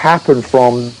just happened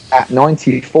from at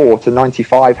 94 to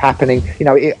 95 happening. You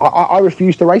know, I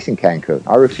refused to race in Cancun.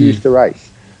 I refused to race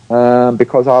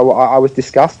because I was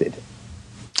disgusted.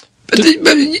 But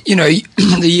you know,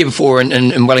 the year before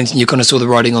in Wellington, you kind of saw the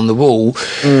writing on the wall.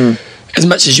 As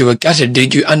much as you were gutted,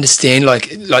 did you understand,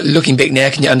 like looking back now,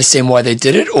 can you understand why they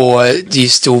did it, or do you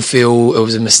still feel it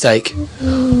was a mistake?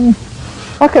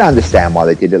 I can understand why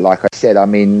they did it. Like I said, I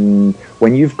mean,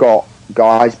 when you've got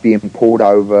guys being pulled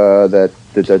over that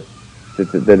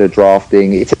are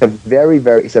drafting, it's a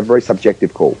very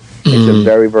subjective call. It's a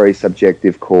very, very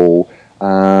subjective call.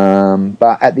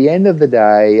 But at the end of the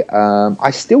day,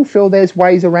 I still feel there's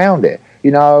ways around it.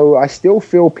 You know, I still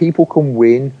feel people can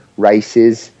win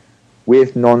races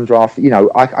with non-draft. You know,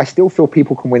 I still feel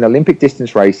people can win Olympic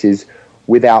distance races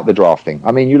without the drafting.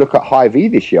 I mean, you look at High V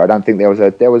this year. I don't think there was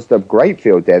the great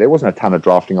field there. There wasn't a ton of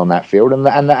drafting on that field, and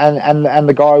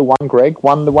the guy who won, Greg,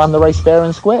 won the race fair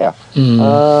and square.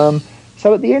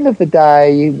 So at the end of the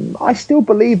day, I still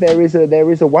believe there is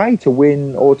a way to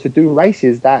win or to do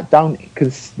races that don't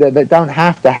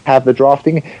have to have the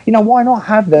drafting. You know, why not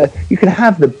have you can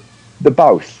have the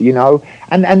both, you know,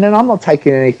 and then I'm not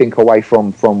taking anything away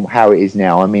from how it is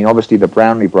now. I mean, obviously the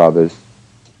Brownlee brothers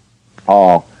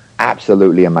are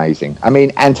absolutely amazing. I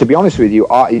mean, and to be honest with you,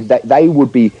 they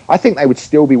would be. I think they would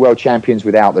still be world champions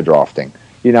without the drafting.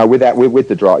 You know, with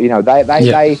the draft. You know,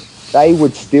 they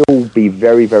would still be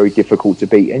very, very difficult to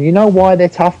beat. And you know why they're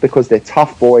tough? Because they're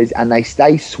tough boys, and they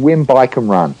swim, bike, and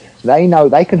run. They know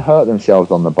they can hurt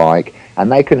themselves on the bike,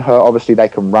 and they can hurt. Obviously, they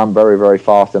can run very, very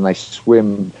fast, and they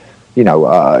swim.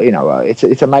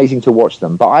 It's amazing to watch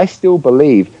them. But I still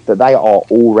believe that they are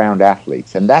all-round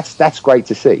athletes, and that's great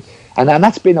to see. And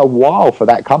that's been a while for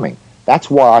that coming. That's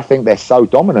why I think they're so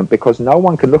dominant, because no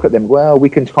one can look at them, well, we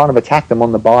can kind of attack them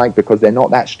on the bike because they're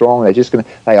not that strong.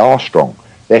 They are strong.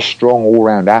 They're strong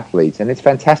all-round athletes, and it's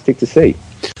fantastic to see.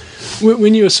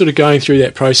 When you were sort of going through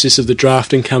that process of the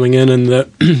drafting coming in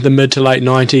the mid to late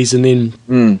 90s, and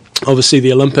then obviously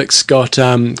the Olympics got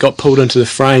pulled into the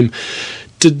frame,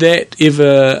 did that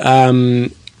ever...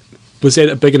 was that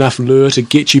a big enough lure to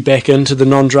get you back into the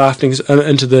non-drafting,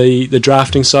 into the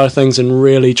drafting side of things, and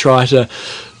really try to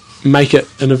make it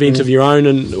an event of your own,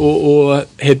 and or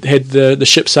had the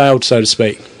ship sailed, so to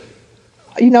speak?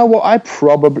 You know what? I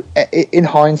probably, in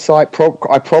hindsight,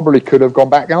 I probably could have gone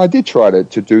back, and I did try to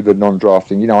do the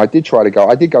non-drafting. You know, I did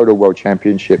go to World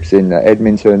Championships in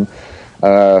Edmonton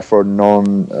for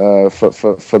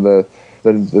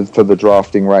the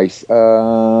drafting race.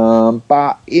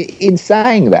 But in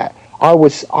saying that,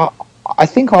 I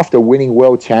think after winning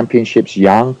World Championships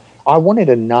young, I wanted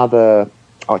another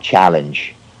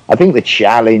challenge. I think the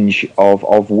challenge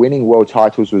of winning world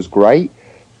titles was great,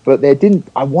 but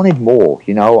I wanted more,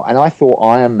 you know, and I thought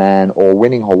Ironman or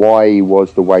winning Hawaii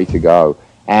was the way to go.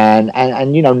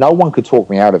 And you know, no one could talk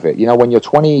me out of it. You know, when you're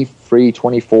 23,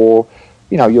 24,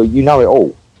 you know, you know it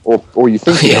all, or you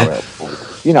think you know it all.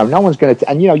 You know, no one's going to,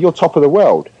 and you know, you're top of the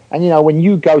world. And, you know, when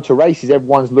you go to races,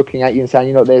 everyone's looking at you and saying,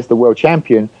 you know, there's the world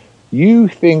champion. You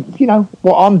think, you know,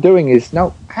 what I'm doing is,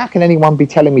 no, how can anyone be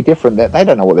telling me different? That they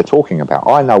don't know what they're talking about.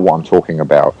 I know what I'm talking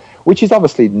about, which is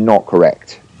obviously not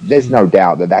correct. There's no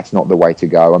doubt that that's not the way to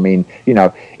go. I mean, you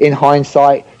know, in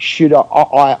hindsight, did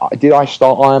I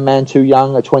start Ironman too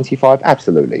young at 25?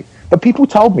 Absolutely. But people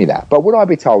told me that. But would I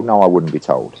be told? No, I wouldn't be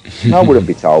told. No, I wouldn't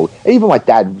be told. Even my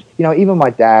dad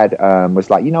was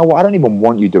like, you know what, I don't even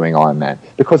want you doing Ironman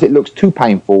because it looks too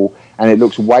painful and it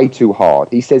looks way too hard.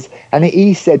 He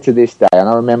said to this day, and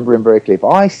I remember him very clearly, if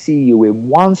I see you in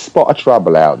one spot of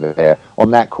trouble out there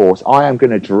on that course, I am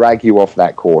going to drag you off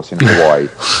that course in Hawaii.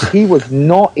 He was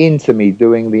not into me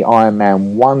doing the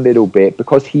Ironman one little bit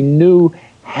because he knew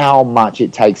how much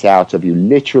it takes out of you.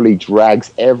 Literally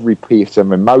drags every piece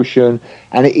of emotion,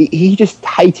 and he just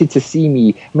hated to see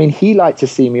me. I mean, he liked to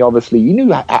see me, obviously. He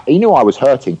knew I was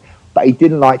hurting, but he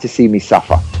didn't like to see me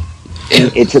suffer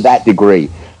to that degree.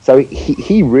 So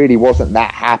he really wasn't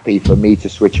that happy for me to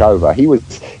switch over. He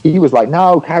was like,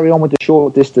 no, carry on with the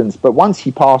short distance. But once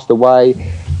he passed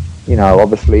away, you know,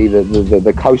 obviously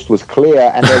the coast was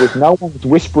clear, and there was no one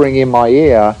whispering in my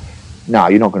ear, no,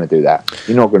 you're not going to do that.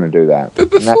 You're not going to do that.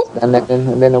 But and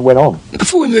then it went on.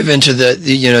 Before we move into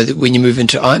when you move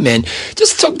into Ironman,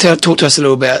 just talk to us a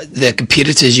little about the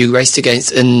competitors you raced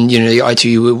against in, you know, the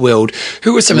ITU World.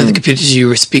 Who were some of the competitors you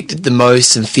respected the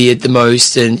most and feared the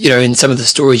most, and, you know, and some of the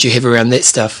stories you have around that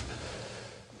stuff?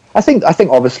 I think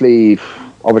obviously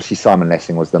Simon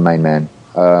Lessing was the main man.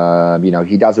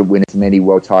 He doesn't win as many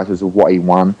world titles as what he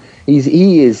won. He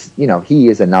is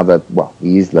another. Well,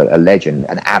 he is a legend,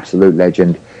 an absolute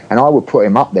legend, and I would put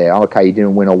him up there. Okay, he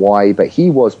didn't win Hawaii, but he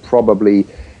was probably,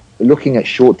 looking at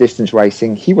short distance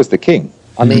racing, he was the king.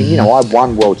 I mean, I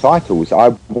won world titles, I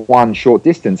won short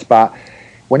distance, but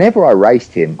whenever I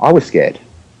raced him, I was scared.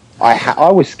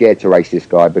 I was scared to race this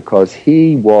guy because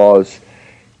he was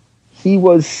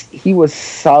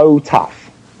so tough.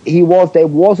 There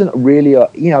wasn't really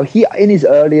he, in his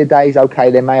earlier days, okay,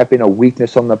 there may have been a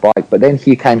weakness on the bike, but then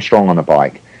he came strong on the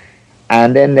bike.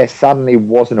 And then there suddenly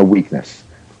wasn't a weakness.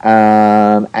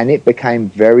 And it became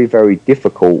very, very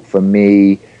difficult for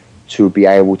me to be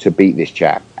able to beat this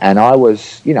chap. And I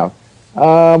was,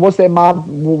 was there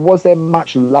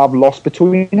much love lost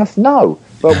between us? No.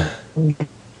 But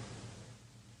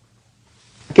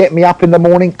get me up in the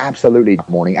morning? Absolutely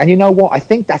morning. And you know what? I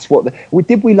think that's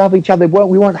did we love each other?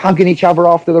 We weren't hugging each other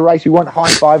after the race. We weren't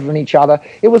high-fiving each other.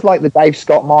 It was like the Dave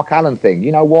Scott, Mark Allen thing.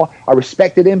 You know what? I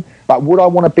respected him, but would I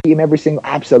want to beat him every single?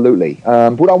 Absolutely.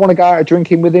 Would I want to go out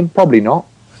drinking with him? Probably not.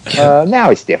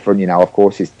 Now it's different, of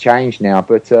course it's changed now,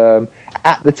 but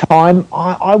at the time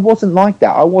I wasn't like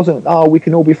that. I wasn't, we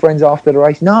can all be friends after the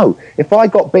race. No, if I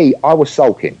got beat, I was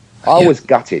sulking. I was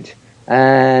gutted.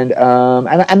 And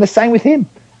the same with him.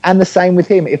 And the same with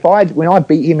him. When I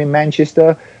beat him in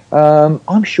Manchester,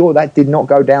 I'm sure that did not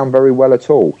go down very well at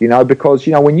all. Because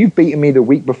when you've beaten me the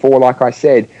week before, like I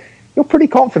said, you're pretty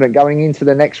confident going into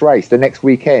the next race, the next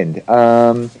weekend.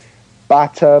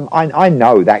 But I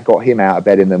know that got him out of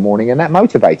bed in the morning, and that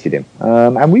motivated him.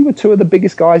 And we were two of the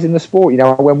biggest guys in the sport.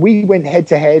 When we went head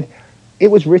to head, it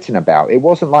was written about. It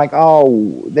wasn't like,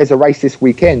 there's a race this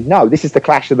weekend. No, this is the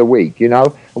clash of the week.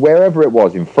 Wherever it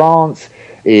was, in France,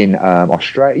 in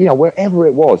Australia, wherever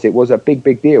it was a big,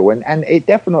 big deal. And it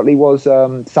definitely was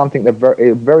something that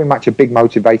very much a big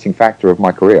motivating factor of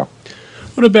my career.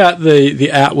 What about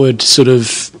the outward sort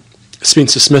of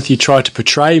Spencer Smith you tried to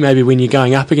portray maybe when you're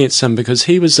going up against him? Because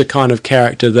he was the kind of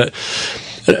character that...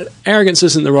 arrogance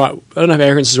isn't the right... I don't know if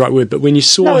arrogance is the right word, but when you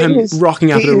saw him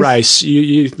rocking up at a race,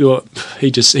 you thought, he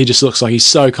just looks like he's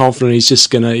so confident,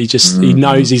 he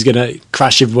knows he's going to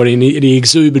crush everybody, and he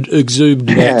exuded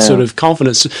that sort of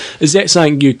confidence. Is that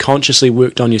something you consciously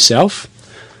worked on yourself?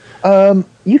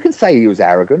 You can say he was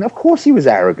arrogant. Of course he was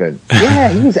arrogant. Yeah,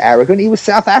 he was arrogant. He was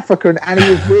South African and he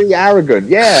was really arrogant.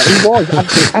 Yeah, he was.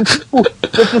 And people,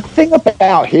 the thing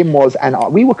about him was, and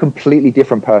we were completely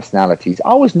different personalities.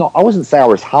 I wasn't say I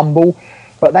was humble,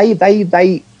 but they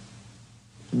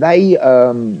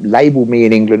labelled me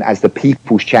in England as the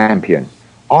people's champion.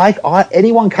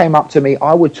 Anyone came up to me,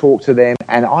 I would talk to them,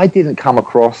 and I didn't come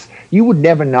across, you would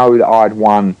never know that I'd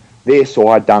won this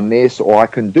or I'd done this or I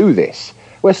can do this.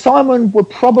 Where Simon would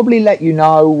probably let you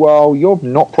know, well, you're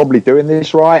not probably doing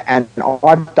this right, and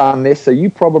I've done this, so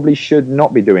you probably should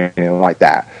not be doing it like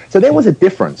that. So there was a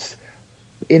difference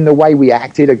in the way we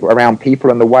acted around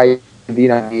people and the way,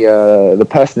 the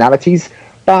personalities.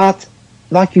 But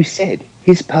like you said,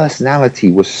 his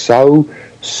personality was so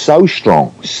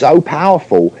strong, so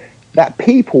powerful that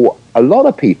a lot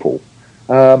of people,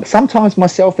 sometimes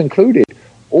myself included,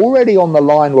 already on the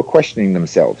line were questioning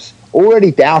themselves.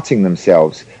 Already doubting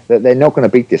themselves that they're not going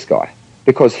to beat this guy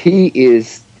because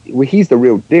he's the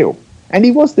real deal, and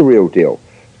he was the real deal.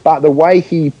 But the way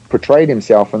he portrayed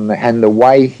himself and the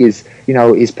way his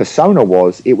persona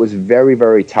was, it was very,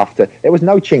 very tough there was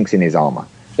no chinks in his armor.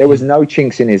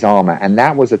 And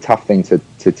that was a tough thing to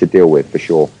deal with for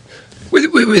sure. Were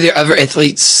there other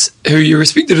athletes who you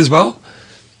respected as well?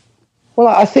 Well,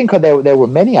 I think there were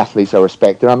many athletes I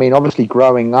respected. I mean, obviously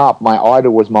growing up, my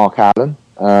idol was Mark Allen.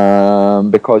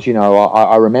 Because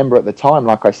I remember at the time,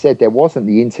 like I said, there wasn't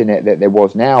the internet that there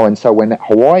was now, and so when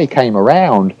Hawaii came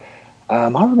around, I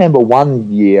remember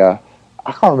one year,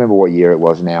 I can't remember what year it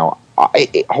was now.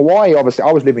 Hawaii, obviously,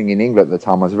 I was living in England at the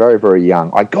time. I was very, very young.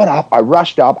 I got up, I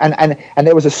rushed up, and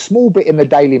there was a small bit in the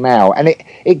Daily Mail, and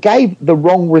it gave the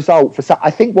wrong result. I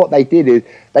think what they did is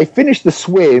they finished the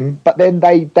swim, but then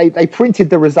they printed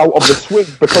the result of the swim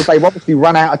because they've obviously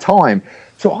run out of time.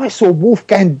 So I saw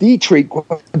Wolfgang Dietrich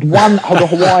won the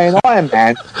Hawaiian Ironman,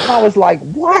 and I was like,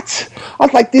 what? I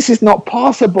was like, this is not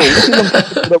possible. This isn't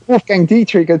possible. Wolfgang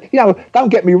Dietrich, don't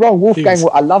get me wrong, Wolfgang,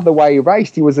 I love the way he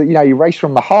raced. He was, he raced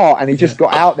from the heart, and he just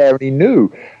got out there and he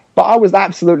knew. But I was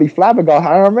absolutely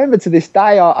flabbergasted. I remember to this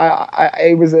day,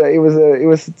 it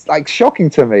was like shocking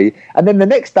to me. And then the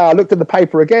next day, I looked at the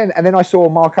paper again, and then I saw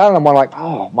Mark Allen. I'm like,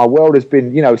 oh, my world has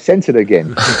been, centered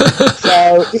again.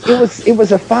 So it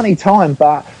was a funny time.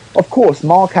 But of course,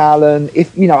 Mark Allen.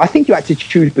 I think you had to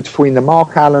choose between the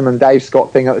Mark Allen and Dave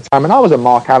Scott thing at the time, and I was a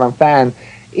Mark Allen fan.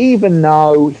 even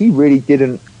though he really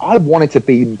didn't, I wanted to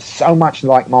be so much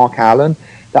like Mark Allen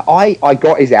that I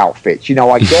got his outfits. You know,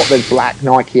 I got the black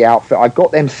Nike outfit. I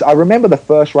got them. I remember the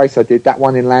first race I did, that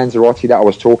one in Lanzarote that I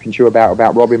was talking to you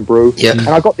about Robin Brew. Yeah. And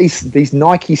I got these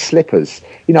Nike slippers.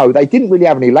 You know, they didn't really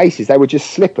have any laces. They were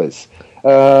just slippers.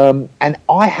 And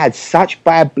I had such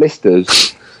bad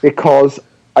blisters because,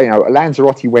 you know,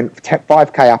 Lanzarote went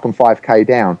 5K up and 5K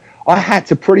down. I had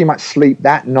to pretty much sleep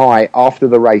that night after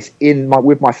the race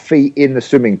with my feet in the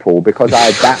swimming pool because I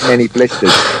had that many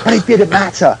blisters. And it didn't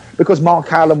matter because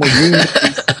Mark Allen was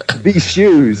using these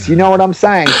shoes. You know what I'm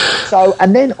saying? So,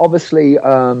 and then obviously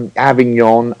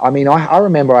Avignon. I mean, I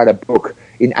remember I had a book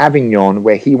in Avignon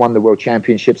where he won the World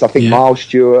Championships. I think Miles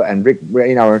Stewart and Rick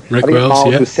I think Wells,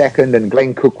 Miles was second and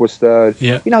Glenn Cook was third.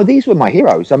 Yeah. You know, these were my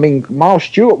heroes. I mean, Miles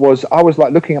Stewart I was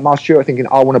like looking at Miles Stewart thinking,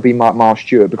 I want to be Miles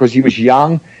Stewart because he was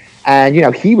young and, you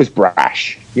know, he was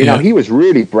brash. You know, he was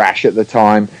really brash at the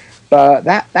time. But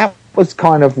that was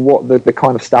kind of what the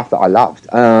kind of stuff that I loved.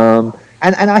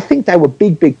 And I think they were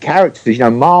big characters. You know,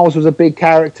 Miles was a big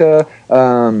character.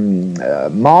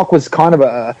 Mark was kind of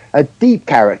a deep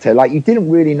character. Like, you didn't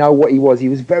really know what he was. He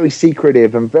was very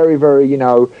secretive and very, very, you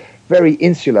know, very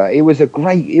insular. It was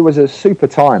a super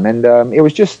time. And it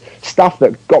was just stuff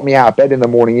that got me out of bed in the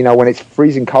morning. You know, when it's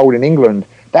freezing cold in England,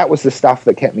 that was the stuff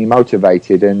that kept me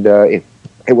motivated. And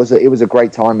it was a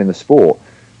great time in the sport.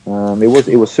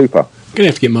 It was super. Gonna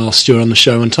have to get Miles Stewart on the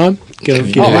show on time. Yes.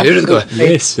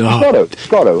 It's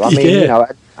got to. I mean, you know,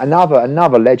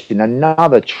 another legend,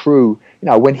 another true. You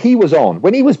know, when he was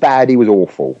bad, he was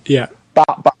awful. Yeah.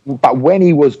 But when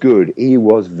he was good, he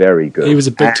was very good. He was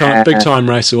a big time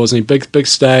racer, wasn't he? Big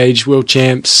stage, world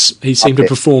champs. He seemed to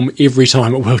perform every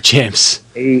time at world champs.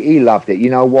 He loved it. You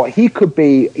know what? He could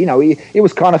be. You know, it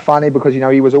was kind of funny because, you know,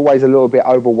 he was always a little bit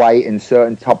overweight in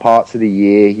certain top parts of the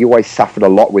year. He always suffered a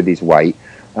lot with his weight.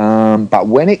 But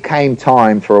when it came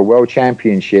time for a world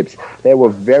championships, there were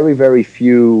very, very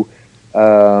few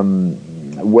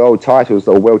world titles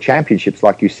or world championships,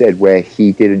 like you said, where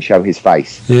he didn't show his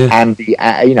face. Yeah. And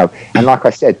you know, and like I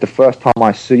said, the first time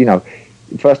I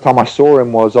saw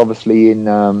him was obviously in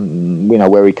you know,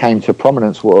 where he came to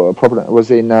prominence was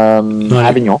in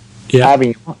Avignon. Yeah.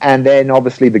 Avignon, and then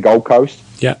obviously the Gold Coast.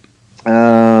 Yeah.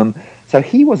 So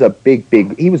he was a big,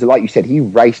 he was, like you said, he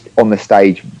raced on the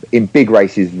stage in big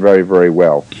races very, very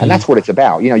well. And that's what it's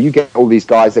about. You know, you get all these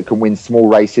guys that can win small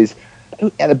races.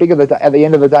 At the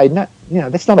end of the day, no, you know,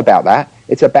 that's not about that.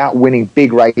 It's about winning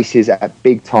big races at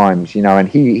big times, you know, and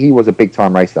he was a big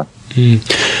time racer.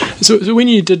 So when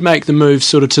you did make the move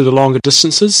sort of to the longer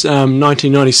distances,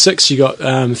 1996, you got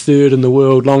third in the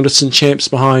world long distance champs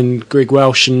behind Greg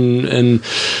Welsh and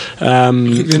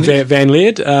Van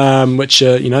Laird, which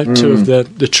are, you know, two of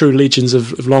the true legends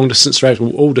of long distance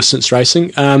racing, all distance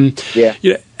racing. You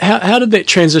know, how did that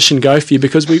transition go for you?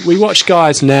 Because we watch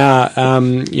guys now,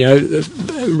 you know,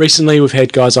 recently we've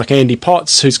had guys like Andy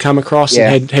Potts who's come across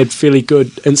and had fairly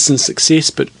good instant success,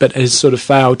 but has sort of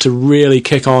failed to really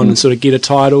kick on and sort of get a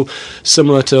title,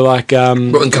 similar to like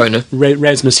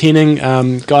Rasmus Henning,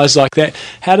 guys like that.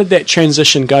 How did that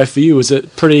transition go for you? Was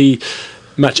it pretty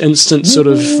much instant sort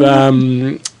of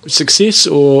success,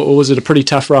 or was it a pretty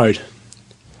tough road?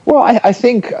 Well, I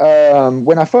think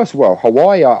when I first,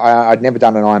 Hawaii, I'd never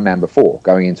done an Ironman before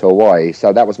going into Hawaii.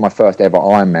 So that was my first ever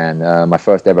Ironman, my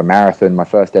first ever marathon, my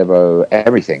first ever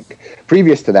everything.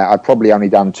 Previous to that, I'd probably only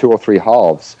done 2 or 3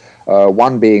 halves.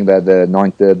 One being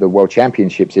the World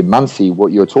Championships in Muncie,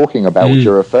 what you're talking about, what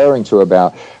you're referring to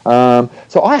about.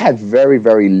 So I had very,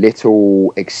 very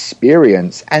little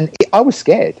experience, and I was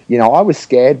scared. You know, I was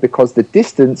scared because the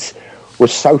distance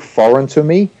was so foreign to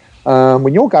me.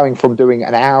 When you're going from doing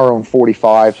an hour and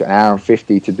 45 to an hour and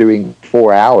 50 to doing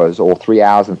 4 hours or 3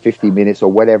 hours and 50 minutes or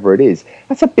whatever it is,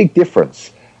 that's a big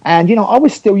difference. And, you know, I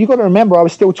was still, you got to remember, I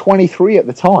was still 23 at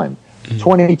the time.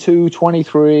 22,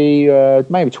 23,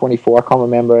 maybe 24, I can't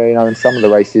remember, you know, in some of the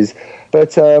races.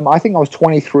 But I think I was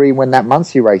 23 when that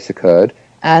Muncie race occurred,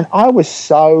 and I was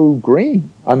so green.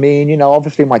 I mean, you know,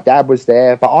 obviously my dad was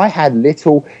there, but I had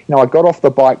little, you know, I got off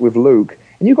the bike with Luke,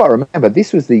 and you've got to remember,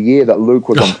 this was the year that Luke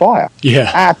was on fire.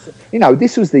 Yeah. You know,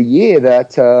 this was the year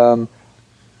that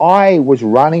I was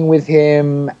running with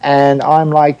him, and I'm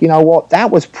like, you know what,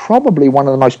 that was probably one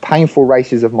of the most painful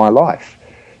races of my life.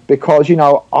 Because, you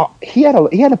know, he had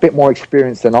a bit more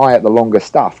experience than I at the longer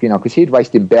stuff, you know, because he'd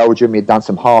raced in Belgium, he'd done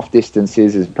some half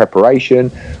distances as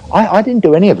preparation. I didn't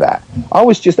do any of that.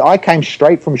 I came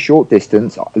straight from short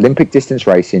distance, Olympic distance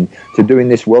racing, to doing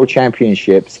this World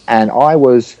Championships, and I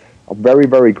was very,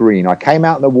 very green. I came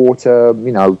out in the water,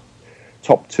 you know,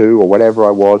 top 2 or whatever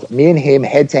I was, me and him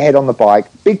head to head on the bike,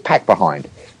 big pack behind.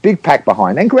 big pack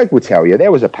behind. And Greg will tell you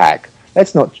there was a pack.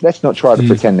 Let's not try to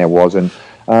pretend there wasn't.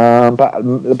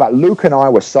 But Luke and I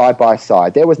were side by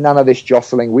side. There was none of this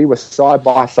jostling. We were side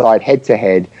by side, head to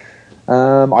head.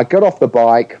 I got off the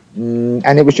bike,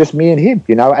 and it was just me and him,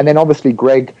 And then obviously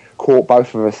Greg caught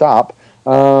both of us up.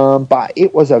 But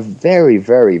it was a very,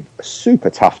 very super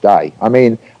tough day. I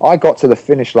mean, I got to the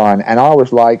finish line, and I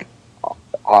was like,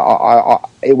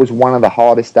 it was one of the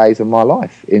hardest days of my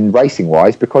life in racing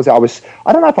wise, because I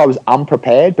don't know if I was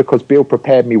unprepared, because Bill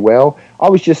prepared me well.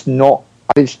 I just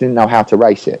didn't know how to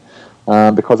race it,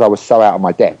 because I was so out of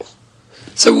my depth.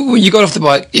 So when you got off the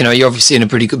bike, you're obviously in a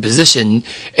pretty good position.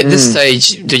 At this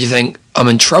stage, did you think, I'm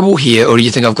in trouble here, or do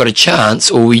you think I've got a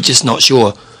chance, or were you just not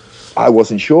sure? I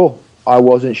wasn't sure.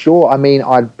 I mean,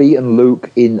 I'd beaten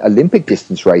Luke in Olympic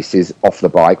distance races off the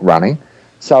bike running.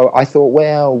 So I thought,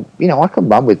 well, I can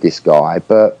run with this guy.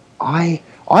 But I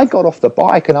got off the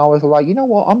bike and I was like, you know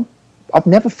what? I've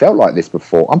never felt like this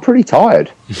before. I'm pretty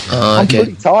tired. I'm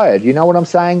pretty tired. You know what I'm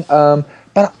saying?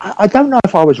 But I don't know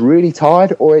if I was really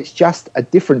tired, or it's just a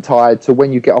different tired to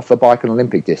when you get off the bike in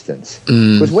Olympic distance.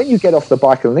 Because when you get off the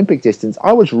bike in Olympic distance,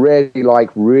 I was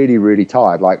really, really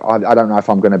tired. Like, I don't know if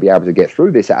I'm going to be able to get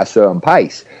through this at a certain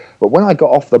pace. But when I got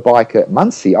off the bike at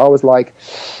Muncie, I was like,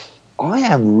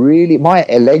 my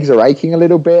legs are aching a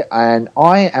little bit, and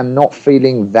I am not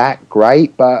feeling that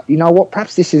great. But you know what?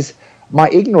 Perhaps this is my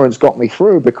ignorance got me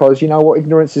through, because you know what?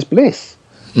 Ignorance is bliss.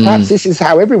 Perhaps this is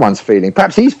how everyone's feeling.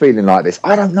 Perhaps he's feeling like this.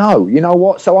 I don't know. You know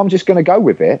what? So I'm just going to go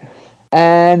with it.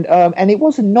 And it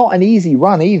was not an easy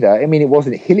run either. I mean, it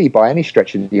wasn't hilly by any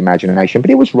stretch of the imagination,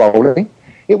 but it was rolling.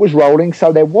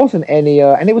 So there wasn't any...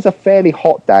 and it was a fairly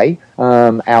hot day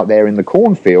out there in the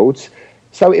cornfields.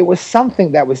 So it was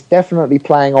something that was definitely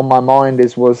playing on my mind,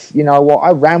 you know what?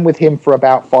 I ran with him for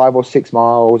about 5 or 6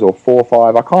 miles, or 4 or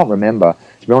 5. I can't remember,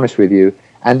 to be honest with you.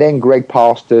 And then Greg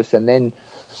passed us, and then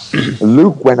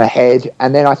Luke went ahead,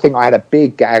 and then I think I had a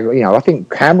big gag. I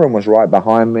think Cameron was right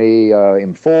behind me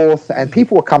in fourth, and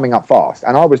people were coming up fast,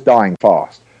 and I was dying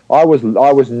fast. I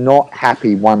was not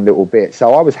happy one little bit.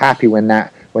 So I was happy when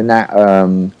that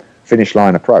finish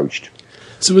line approached.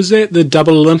 So was that the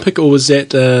double Olympic, or was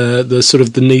that the sort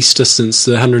of the Nice distance,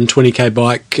 the 120k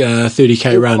bike,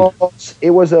 30k run? It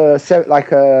was a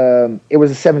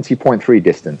 70.3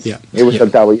 distance. Yeah, it was a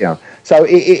double. So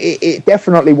it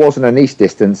definitely wasn't a Nice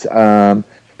distance, because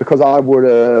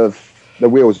the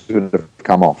wheels would have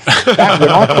come off.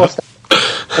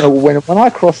 When I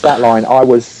crossed that line, I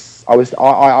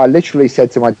literally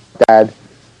said to my dad,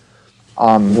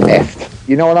 I'm effed.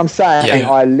 You know what I'm saying? Yeah.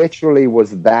 I literally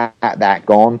was that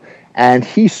gone, and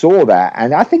he saw that,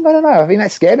 and I think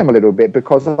that scared him a little bit,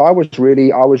 because I was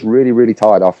really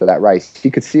tired after that race.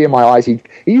 He could see in my eyes. He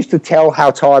used to tell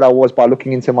how tired I was by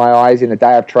looking into my eyes in a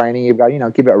day of training. He'd go,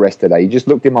 give it a rest today. He just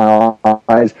looked in my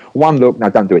eyes, one look, no,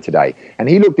 don't do it today. And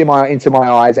he looked into my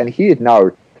eyes, and he'd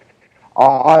know.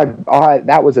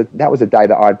 That was a day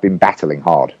that I'd been battling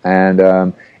hard,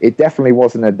 and it definitely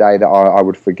wasn't a day that I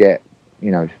would forget.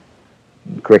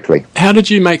 Quickly. How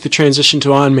did you make the transition to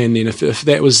Ironman then? If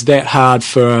that was that hard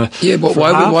for but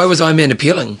why was Ironman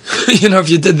appealing? If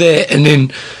you did that and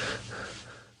then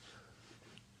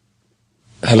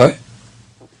hello.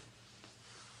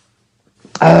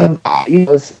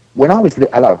 When I was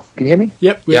hello, can you hear me?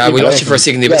 Yep. We lost you for a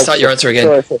second there, but start your answer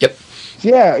again. Sorry. Yep.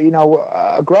 Yeah,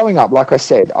 growing up, like I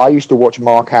said, I used to watch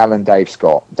Mark Allen, Dave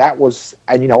Scott.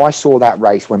 I saw that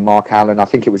race when Mark Allen, I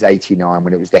think it was 89,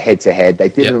 when it was the head-to-head. They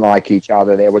didn't like each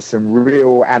other. There was some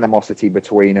real animosity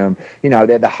between them.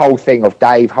 The whole thing of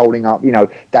Dave holding up,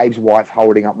 Dave's wife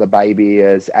holding up the baby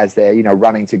as they're,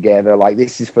 running together, like,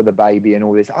 this is for the baby and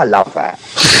all this. I love that.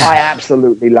 I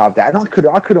absolutely love that. And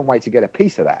I couldn't wait to get a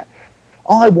piece of that.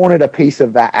 I wanted a piece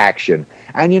of that action.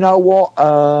 And you know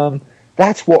what?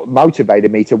 That's what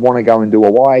motivated me to want to go and do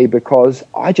Hawaii, because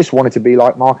I just wanted to be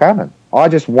like Mark Allen. I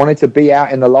just wanted to be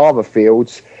out in the lava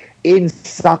fields in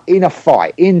a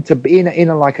fight, in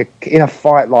a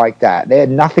fight like that. They had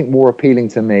nothing more appealing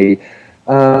to me.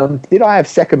 Did I have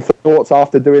second thoughts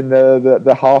after doing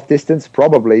the half distance?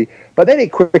 Probably, but then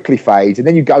it quickly fades, and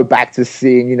then you go back to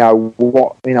seeing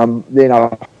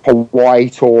Hawaii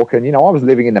talk, and I was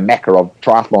living in the mecca of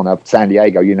triathlon of San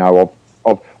Diego,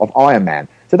 of Ironman.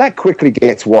 So that quickly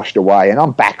gets washed away, and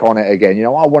I'm back on it again. I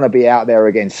want to be out there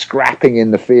again, scrapping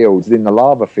in the fields, in the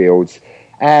lava fields,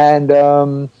 and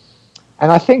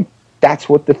I think that's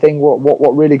what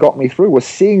really got me through, was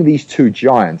seeing these two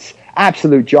giants,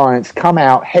 absolute giants, come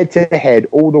out head to head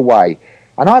all the way.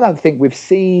 And I don't think we've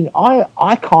seen.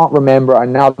 I can't remember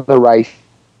another race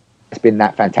that's been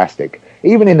that fantastic,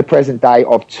 even in the present day,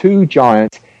 of two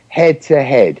giants head to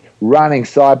head, running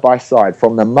side by side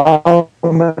from the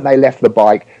moment they left the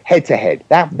bike, head to head.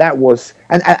 That was,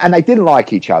 and they didn't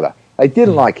like each other. They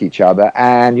didn't like each other,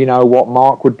 and you know what?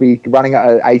 Mark would be running at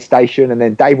an aid station, and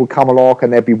then Dave would come along,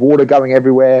 and there'd be water going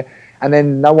everywhere, and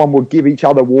then no one would give each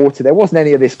other water. There wasn't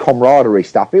any of this camaraderie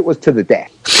stuff. It was to the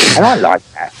death, and I like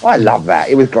that. I love that.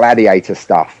 It was gladiator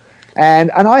stuff, and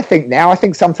I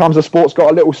think sometimes the sport's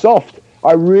got a little soft.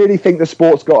 I really think the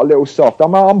sport's got a little soft.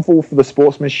 I'm all for the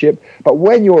sportsmanship, but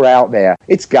when you're out there,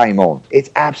 it's game on. It's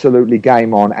absolutely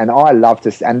game on, and I love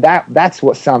to. And that's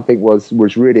what something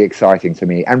was really exciting to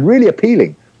me and really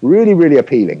appealing, really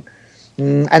appealing.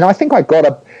 And I think I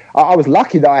was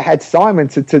lucky that I had Simon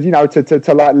to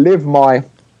like live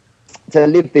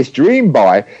this dream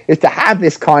by, is to have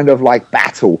this kind of like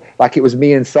battle, like it was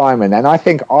me and Simon. And I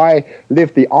think I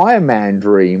lived the Ironman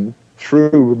dream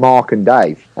through Mark and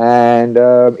Dave, and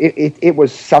it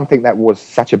was something that was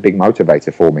such a big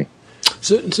motivator for me.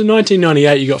 So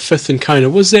 1998, you got 5th in Kona.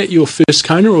 Was that your first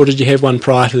Kona, or did you have one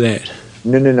prior to that?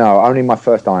 No, only my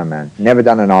first Ironman. Never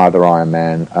done either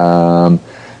Ironman.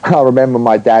 I remember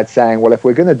my dad saying, well, if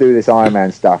we're going to do this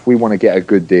Ironman stuff, we want to get a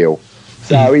good deal.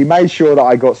 So he made sure that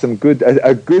I got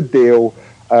a good deal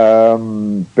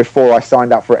before I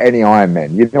signed up for any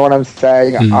Ironman. You know what I'm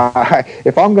saying?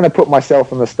 If I'm going to put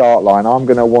myself on the start line, I'm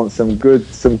going to want some good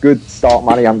start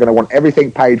money. I'm going to want everything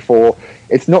paid for.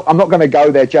 I'm not going to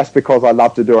go there just because I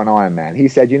love to do an Ironman. He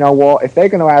said, you know what? If they're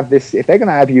going to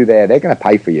have you there, they're going to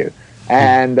pay for you.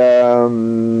 And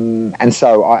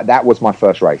so that was my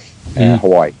first race,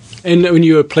 Hawaii. And when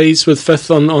you were pleased with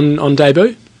 5th on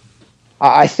debut?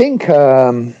 I think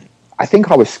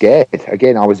I was scared.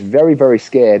 Again, I was very, very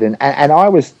scared. And I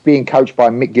was being coached by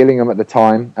Mick Gillingham at the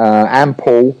time, and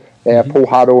Paul. Paul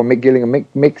Huddle and Mick Gillingham.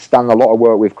 Mick's done a lot of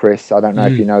work with Chris. I don't know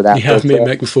if you know that. You have met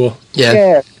Mick before.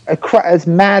 Yeah. As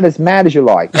mad as you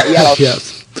like. But he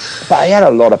had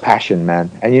a lot of passion, man.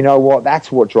 And you know what?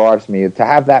 That's what drives me, to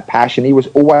have that passion. He was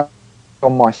always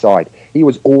on my side.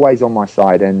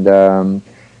 And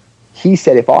he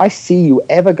said, if I see you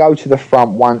ever go to the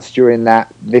front once during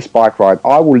this bike ride,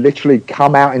 I will literally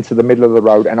come out into the middle of the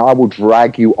road and I will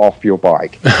drag you off your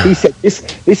bike. He said,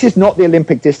 this is not the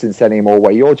Olympic distance anymore,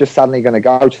 where you're just suddenly going to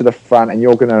go to the front and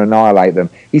you're going to annihilate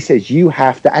them. He says, you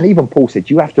have to, and even Paul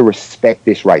said, you have to respect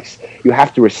this race. You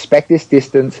have to respect this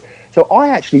distance. So I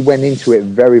actually went into it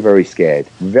very, very scared,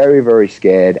 very, very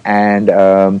scared. And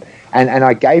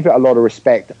I gave it a lot of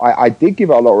respect. I did give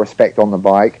it a lot of respect on the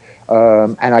bike.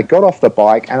 And I got off the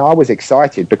bike and I was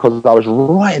excited because I was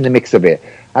right in the mix of it.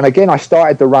 And again, I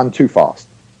started to run too fast.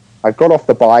 I got off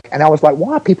the bike and I was like,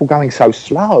 why are people going so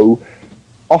slow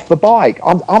off the bike?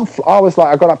 I was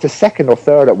like, I got up to 2nd or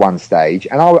 3rd at one stage,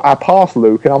 and I passed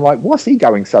Luke and I'm like, what's he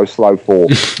going so slow for?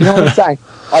 You know what I'm saying?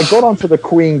 I got onto the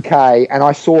Queen K and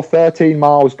I saw 13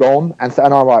 miles gone, and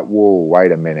I'm like, whoa,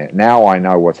 wait a minute. Now I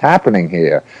know what's happening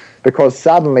here. Because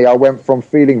suddenly I went from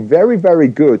feeling very, very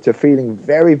good to feeling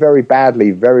very, very badly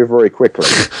very, very quickly.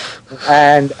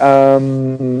 And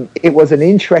it was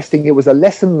a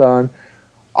lesson learned.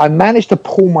 I managed to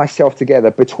pull myself together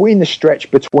between the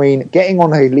stretch between getting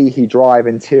on a Leahy Drive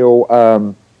until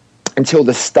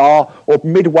the start, or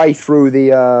midway through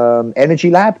the Energy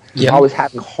Lab. I was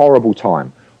having horrible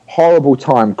time,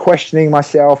 questioning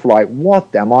myself, like,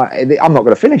 what am I'm not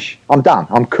going to finish. I'm done.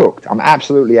 I'm cooked. I'm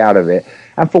absolutely out of it.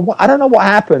 And I don't know what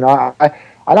happened. I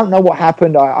don't know what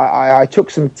happened. I took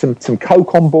some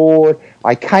Coke on board.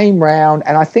 I came round,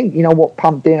 and I think, you know what,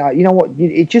 pumped in.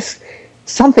 It just,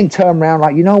 something turned around,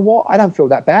 like, you know what, I don't feel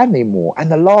that bad anymore. And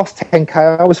the last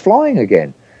 10K, I was flying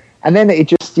again. And then it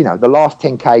just, the last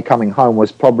 10K coming home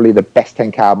was probably the best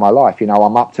 10K of my life.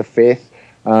 I'm up to 5th,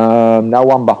 no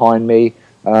one behind me.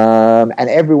 And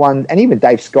everyone, and even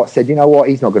Dave Scott said, you know what,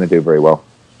 he's not going to do very well.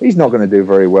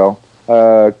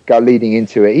 Go leading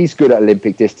into it. He's good at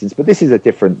Olympic distance, but this is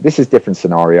different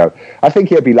scenario. I think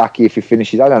he'll be lucky if he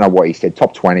finishes, I don't know what he said,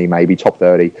 top 20, maybe top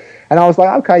 30. And I was like,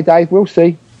 okay, Dave, we'll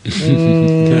see.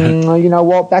 You know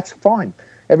what? That's fine.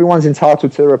 Everyone's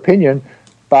entitled to their opinion,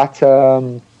 but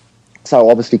so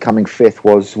obviously coming 5th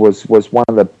was one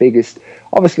of the biggest.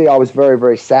 Obviously, I was very,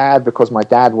 very sad because my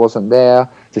dad wasn't there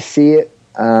to see it,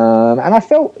 and I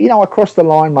felt, I crossed the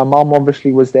line. My mum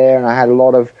obviously was there, and I had a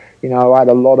lot of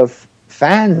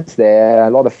fans there, a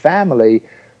lot of family.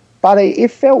 But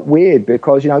it felt weird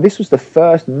because, this was the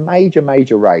first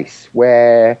major race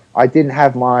where I didn't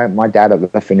have my dad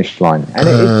at the finish line. And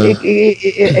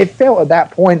it felt at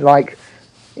that point like,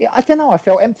 I don't know, I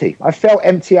felt empty. I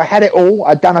had it all.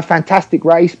 I'd done a fantastic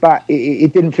race, but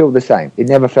it didn't feel the same. It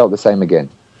never felt the same again.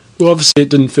 Well, obviously it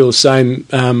didn't feel the same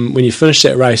when you finished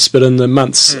that race, but in the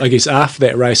months, I guess, after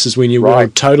that race is when your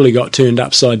world totally got turned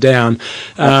upside down.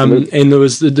 And there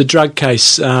was the drug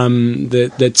case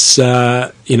that's,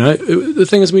 the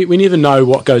thing is we never know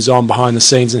what goes on behind the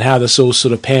scenes and how this all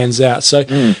sort of pans out. So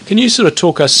can you sort of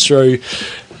talk us through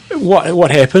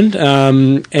what happened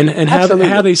and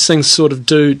how these things sort of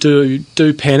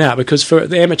do pan out? Because for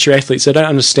the amateur athletes, they don't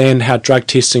understand how drug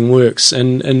testing works,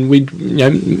 and we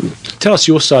tell us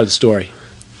your side of the story.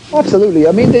 Absolutely.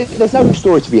 I mean, there's no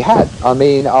story to be had. I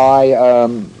mean,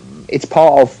 it's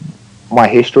part of my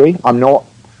history. I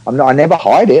never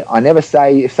hide it. I never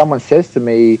say, if someone says to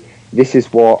me, this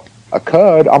is what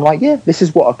occurred, I'm like, yeah, this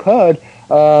is what occurred.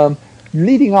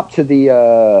 Leading up to the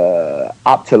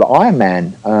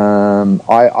Ironman,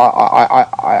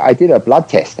 I did a blood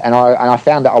test, and I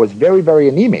found that I was very, very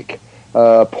anemic.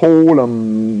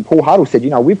 Paul Huddle said,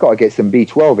 we've got to get some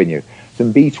B12 in you,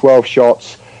 some B12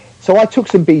 shots. So I took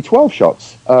some B12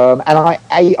 shots, and I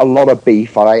ate a lot of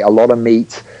beef. I ate a lot of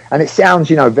meat, and it sounds,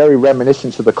 very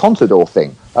reminiscent to the Contador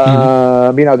thing,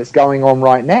 that's going on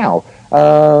right now.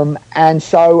 And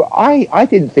so I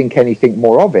didn't think anything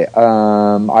more of it.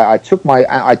 I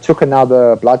took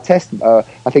another blood test, I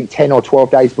think 10 or 12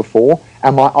 days before,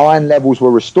 and my iron levels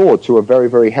were restored to a very,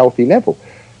 very healthy level.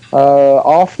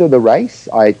 After the race,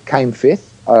 I came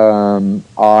fifth.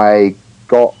 I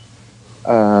got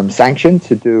sanctioned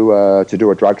to do a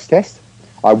drugs test.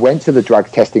 I went to the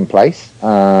drugs testing place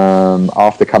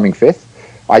after coming fifth.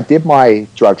 I did my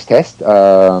drugs test.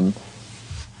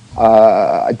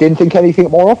 I didn't think anything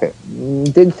more of it.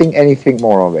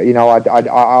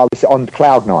 I was on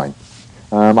cloud nine.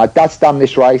 I'd just done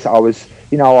this race. I was,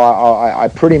 I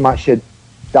pretty much had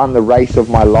done the race of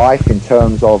my life in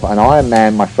terms of an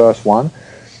Ironman, my first one.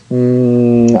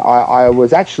 I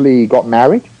was actually got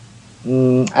married.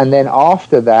 And then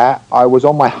after that, I was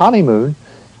on my honeymoon,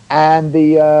 and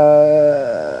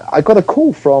I got a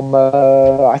call from,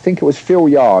 I think it was Phil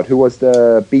Yard, who was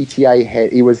the BTA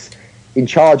head. He was in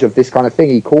charge of this kind of thing.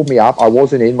 He called me up. I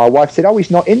wasn't in. My wife said,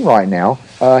 he's not in right now.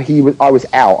 I was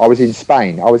out. I was in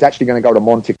Spain. I was actually going to go to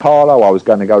Monte Carlo. I was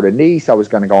going to go to Nice. I was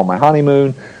going to go on my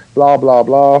honeymoon, blah, blah,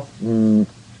 blah.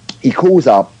 He calls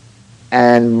up,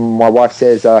 and my wife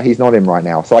says, he's not in right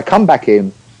now. So I come back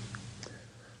in.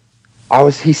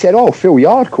 He said, Phil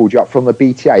Yard called you up from the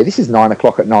BTA. This is 9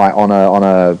 o'clock at night on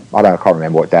a I can't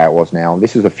remember what day it was now.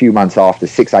 This was a few months after,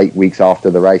 6 weeks after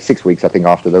the race, 6 weeks, I think,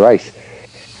 after the race.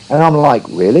 And I'm like,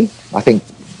 really? I think,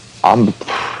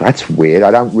 that's weird.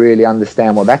 I don't really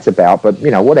understand what that's about, but,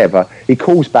 whatever. He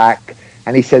calls back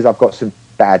and he says, I've got some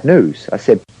bad news. I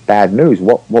said, bad news?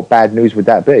 What bad news would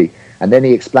that be? And then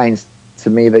he explains to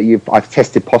me that I've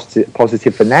tested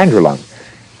positive for nandrolone.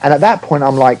 And at that point,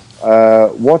 I'm like,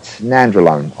 what's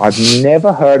nandrolone? I've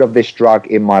never heard of this drug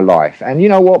in my life. And you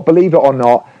know what? Believe it or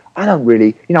not, I don't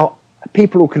really,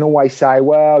 people who can always say,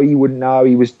 well, you wouldn't know,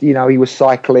 he was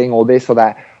cycling or this or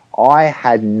that. I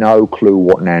had no clue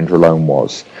what nandrolone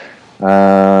was.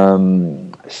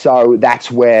 So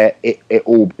that's where it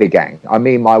all began. I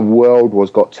mean, my world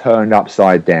got turned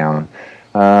upside down.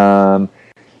 And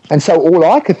so all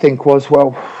I could think was,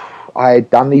 well, I had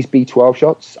done these B12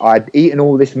 shots. I'd eaten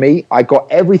all this meat. I got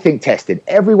everything tested.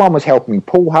 Everyone was helping me.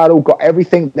 Paul Huddle got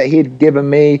everything that he had given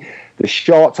me. The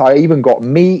shots. I even got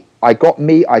meat. I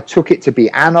took it to be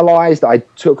analyzed. I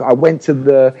went to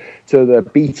the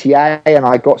BTA and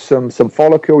I got some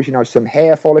follicles, some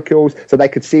hair follicles, so they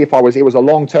could see if it was a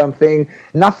long-term thing.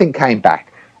 Nothing came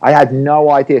back. I had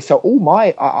no idea. So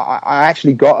I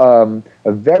actually got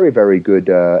a very, very good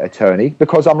attorney,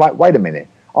 because I'm like, wait a minute.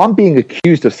 I'm being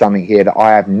accused of something here that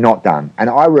I have not done. And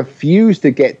I refuse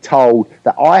to get told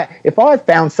that if I had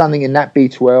found something in that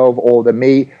B12 or the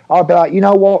meat, I'd be like, you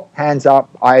know what, hands up.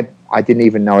 I didn't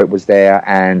even know it was there.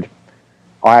 And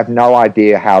I have no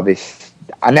idea how this,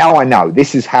 and now I know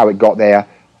this is how it got there.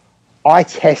 I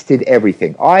tested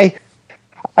everything. I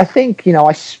think,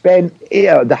 I spent,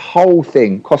 the whole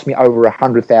thing cost me over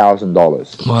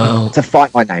 $100,000. Wow. To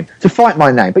fight my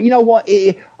name. But you know what?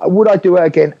 Would I do it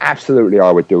again? Absolutely, I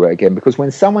would do it again. Because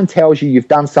when someone tells you you've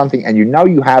done something and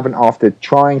you haven't, after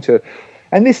trying to,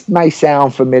 and this may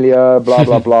sound familiar, blah,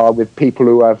 blah, blah, with people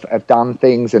who have done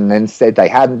things and then said they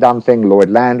hadn't done things, Lloyd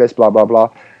Landis, blah, blah, blah.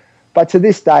 But to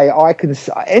this day, I'll talk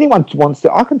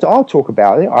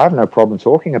about it. I have no problem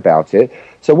talking about it.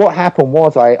 So what happened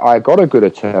was I got a good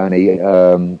attorney,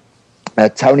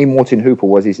 Tony Morton Hooper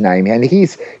was his name. And he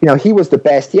was the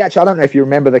best. I don't know if you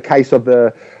remember the case of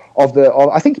I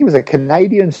think he was a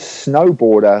Canadian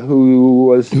snowboarder who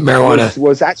was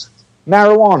actually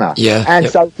marijuana. Yeah. And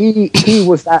so he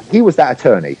was that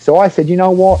attorney. So I said, you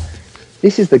know what?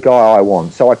 this is the guy I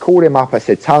want. So I called him up. I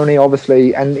said, Tony,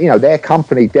 obviously, and their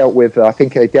company dealt with. I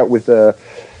think they dealt with the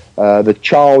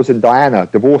Charles and Diana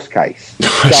divorce case.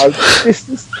 So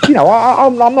this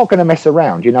I'm not going to mess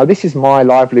around. This is my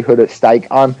livelihood at stake.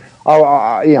 I'm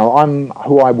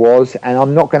who I was, and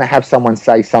I'm not going to have someone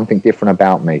say something different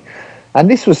about me. And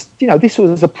this was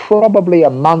probably a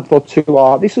month or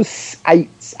two. This was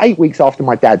eight weeks after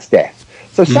my dad's death.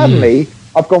 So suddenly,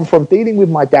 I've gone from dealing with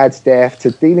my dad's death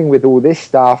to dealing with all this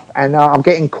stuff, and I'm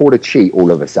getting called a cheat all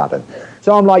of a sudden.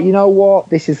 So I'm like, you know what?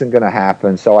 This isn't going to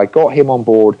happen. So I got him on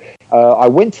board. I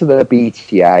went to the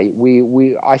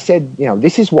BTA. I said,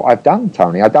 this is what I've done,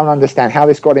 Tony. I don't understand how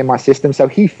this got in my system. So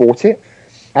he fought it,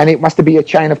 and it must be a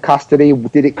chain of custody.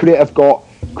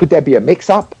 Could there be a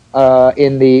mix-up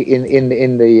in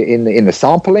the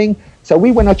sampling? So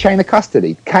we went a chain of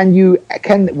custody.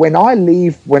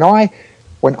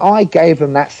 When I gave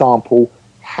them that sample,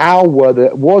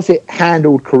 was it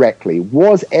handled correctly?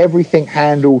 Was everything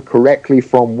handled correctly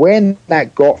from when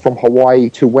that got from Hawaii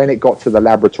to when it got to the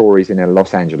laboratories in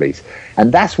Los Angeles?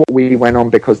 And that's what we went on,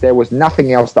 because there was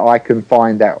nothing else that I can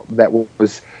find that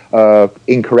was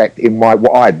incorrect in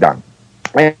what I'd done.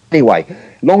 Anyway,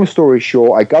 long story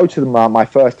short, I go to my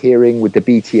first hearing with the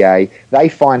BTA. They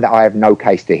find that I have no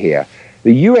case to hear.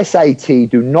 The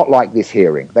USAT do not like this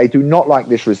hearing. They do not like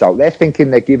this result. They're thinking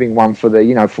they're giving one for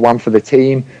the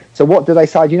team. So what do they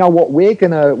say? You know what? We're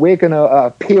gonna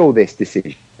appeal this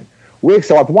decision.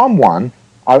 So I've won one.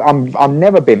 I've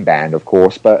never been banned, of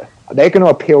course, but they're going to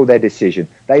appeal their decision.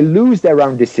 They lose their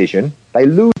own decision. They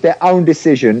lose their own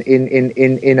decision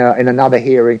in another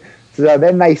hearing. So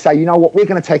then they say, you know what? We're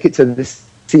going to take it to the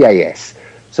CAS.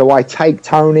 So I take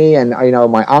Tony and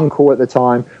my uncle at the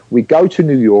time. We go to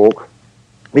New York.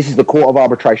 This is the Court of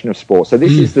Arbitration of Sport. So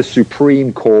this is the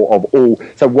supreme court of all.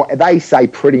 So what they say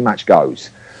pretty much goes.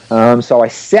 So I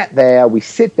sit there,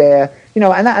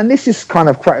 and this is kind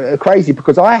of crazy,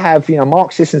 because I have,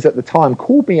 Mark Sissons at the time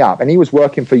called me up, and he was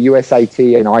working for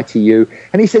USAT and ITU,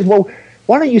 and he says, well,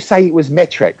 why don't you say it was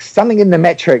Met-Rx? Something in the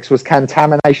Met-Rx was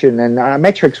contamination, and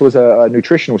Met-Rx was a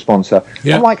nutritional sponsor.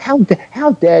 Yeah. I'm like,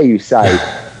 how dare you say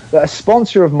that a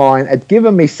sponsor of mine had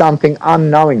given me something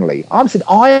unknowingly? I said,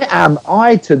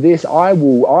 I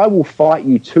will fight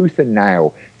you tooth and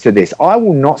nail to this. I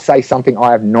will not say something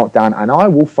I have not done, and I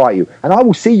will fight you. And I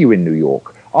will see you in New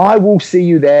York. I will see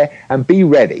you there, and be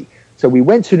ready. So we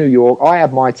went to New York. I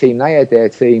had my team. They had their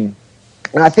team.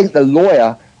 And I think the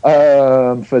lawyer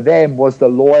for them was the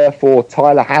lawyer for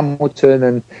Tyler Hamilton.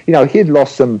 And, he'd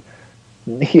lost some...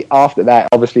 after that,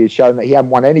 obviously, it's shown that he hadn't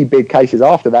won any big cases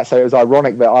after that. So it was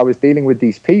ironic that I was dealing with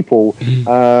these people in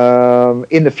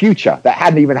the future that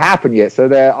hadn't even happened yet. So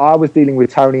I was dealing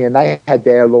with Tony, and they had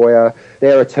their lawyer,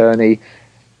 their attorney.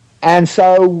 And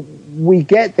so we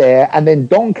get there, and then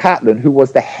Don Catlin, who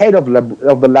was the head of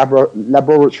the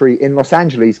laboratory in Los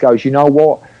Angeles, goes, you know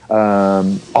what?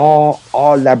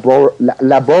 Our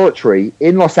laboratory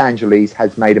in Los Angeles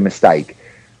has made a mistake.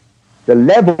 The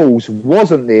levels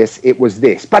wasn't this, it was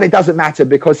this. But it doesn't matter,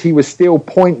 because he was still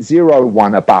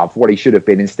 0.01 above what he should have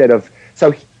been instead of...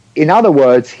 So, in other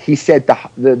words, he said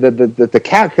the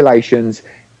calculations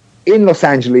in Los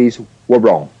Angeles were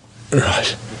wrong.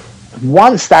 Right.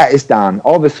 Once that is done,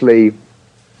 obviously,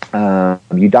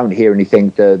 you don't hear anything.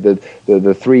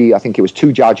 The three, I think it was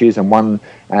two judges and one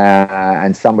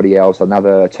and somebody else,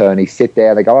 another attorney, sit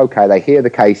there. They go, okay, they hear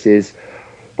the cases.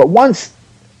 But once...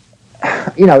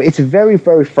 it's very,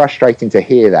 very frustrating to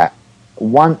hear that.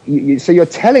 So you're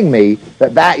telling me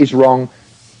that is wrong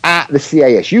at the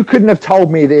CAS. You couldn't have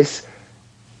told me this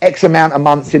X amount of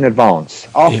months in advance.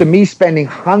 After me spending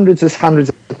hundreds of thousands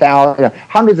of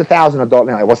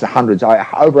dollars, it wasn't hundreds,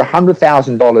 over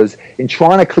 $100,000 in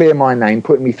trying to clear my name,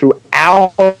 putting me through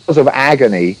hours of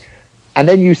agony, and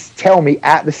then you tell me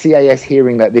at the CAS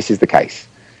hearing that this is the case.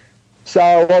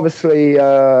 So obviously,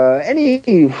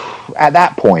 at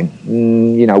that point,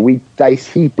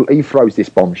 he throws this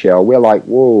bombshell. We're like,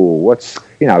 whoa, what's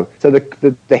So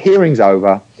the hearing's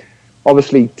over.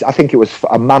 Obviously, I think it was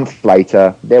a month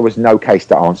later. There was no case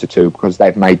to answer to, because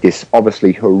they've made this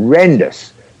obviously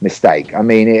horrendous mistake. I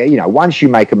mean, once you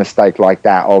make a mistake like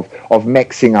that of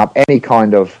mixing up any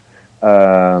kind of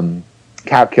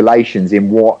calculations in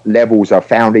what levels are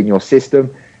found in your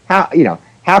system,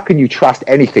 how can you trust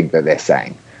anything that they're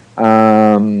saying?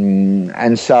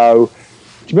 And so,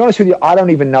 to be honest with you, I don't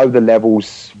even know the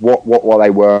levels, what they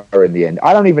were in the end.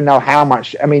 I don't even know how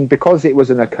much. I mean, because it was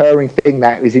an occurring thing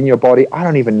that is in your body, I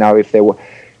don't even know if there were.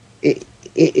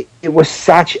 It was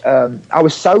such. I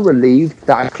was so relieved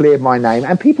that I cleared my name.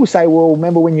 And people say, well,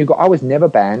 remember when you got? I was never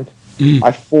banned.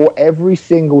 I fought every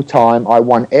single time. I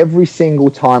won every single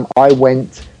time I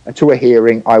went to a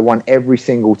hearing. I won every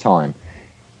single time.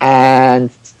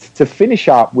 And to finish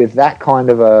up with that kind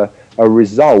of a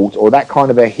result, or that kind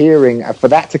of a hearing, for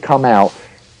that to come out,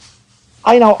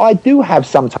 I do have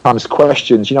sometimes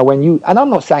questions, and I'm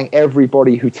not saying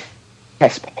everybody who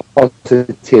tests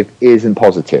positive isn't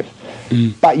positive,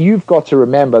 but you've got to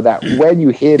remember that when you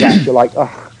hear that, you're like,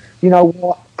 oh, you know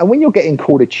what? And when you're getting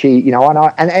called a cheat,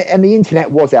 and the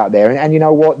internet was out there, and you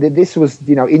know what? This was,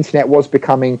 internet was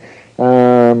becoming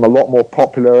a lot more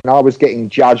popular, and I was getting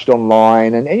judged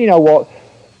online, and you know what?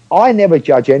 I never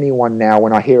judge anyone now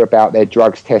when I hear about their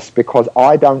drugs tests, because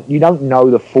you don't know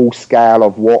the full scale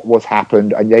of what was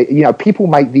happened. And people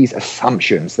make these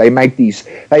assumptions. I've read this.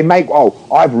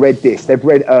 They've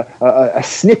read a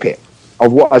snippet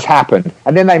of what has happened.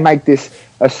 And then they make this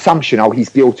assumption, he's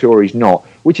guilty or he's not,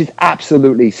 which is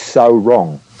absolutely so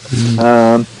wrong.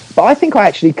 But I think I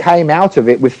actually came out of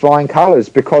it with flying colours,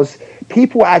 because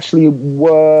people actually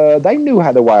they knew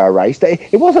how the way I raced.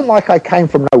 It wasn't like I came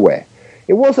from nowhere.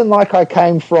 It wasn't like I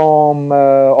came from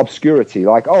obscurity,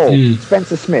 like,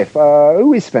 Spencer Smith.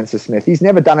 Who is Spencer Smith? He's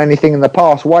never done anything in the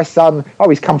past. Why sudden?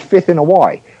 He's come fifth in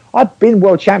Hawaii. I've been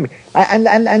world champion.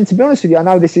 And to be honest with you, I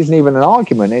know this isn't even an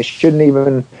argument. It shouldn't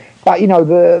even... But,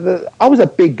 I was a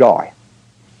big guy.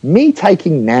 Me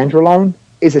taking Nandrolone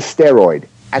is a steroid.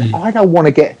 And I don't want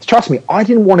to get... Trust me, I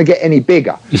didn't want to get any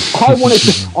bigger. I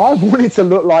wanted to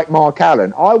look like Mark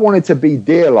Allen. I wanted to be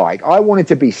deer-like. I wanted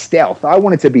to be stealth. I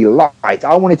wanted to be light.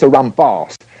 I wanted to run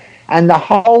fast. And the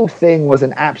whole thing was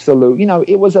an absolute...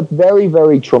 it was a very,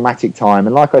 very traumatic time.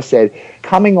 And like I said,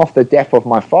 coming off the death of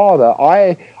my father,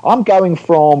 I'm going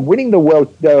from winning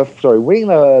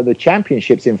the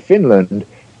championships in Finland,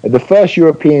 the first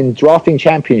European drafting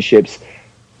championships,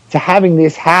 to having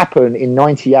this happen in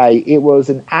 '98, it was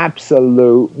an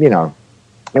absolute,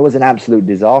 it was an absolute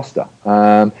disaster.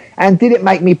 And did it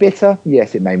make me bitter?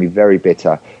 Yes, it made me very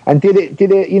bitter. And did it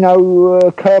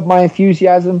curb my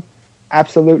enthusiasm?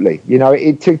 Absolutely.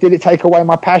 Did it take away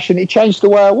my passion? It changed the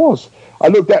way I was. I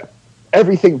looked at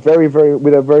everything very, very,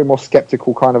 with a very more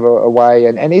skeptical kind of a way.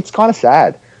 And it's kind of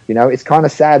sad, it's kind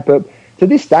of sad, but to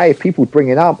this day, if people bring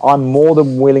it up, I'm more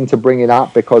than willing to bring it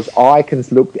up, because I can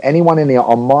look anyone in there.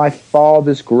 On my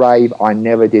father's grave, I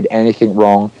never did anything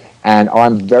wrong, and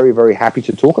I'm very, very happy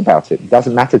to talk about it. It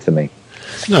doesn't matter to me.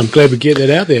 No, I'm glad we get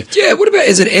that out there. Yeah, what about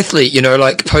as an athlete,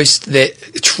 like post that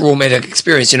traumatic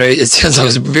experience, it sounds like it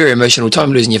was a very emotional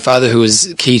time, losing your father, who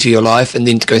was key to your life, and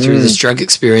then to go through this drug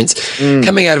experience,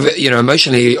 coming out of it,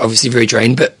 emotionally, obviously very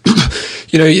drained, but,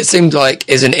 it seemed like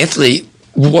as an athlete,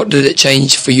 what did it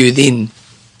change for you then?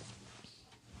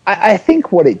 I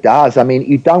think what it does,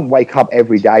 you don't wake up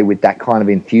every day with that kind of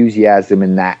enthusiasm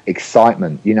and that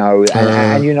excitement,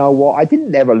 and you know what? I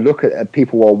didn't ever look at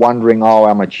people who are wondering,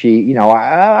 I'm a cheat.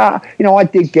 I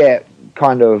did get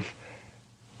kind of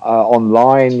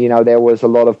online, there was a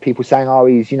lot of people saying,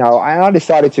 he's, and I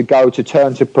decided to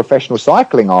turn to professional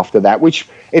cycling after that, which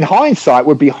in hindsight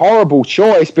would be a horrible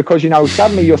choice, because,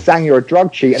 suddenly you're saying you're a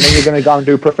drug cheat and then you're going to go and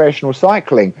do professional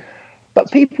cycling.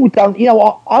 But people don't,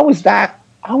 I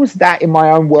was that in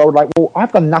my own world, like, well,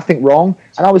 I've done nothing wrong.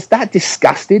 And I was that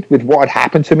disgusted with what had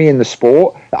happened to me in the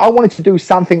sport. I wanted to do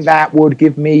something that would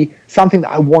give me something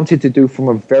that I wanted to do from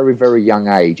a very, very young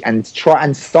age. And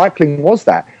cycling was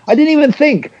that. I didn't even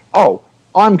think,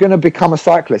 I'm going to become a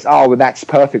cyclist. Well, that's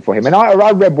perfect for him. And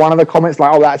I read one of the comments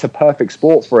like, that's a perfect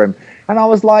sport for him. And I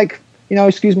was like,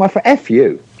 excuse my friend, F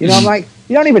you. I'm like,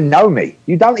 you don't even know me.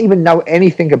 You don't even know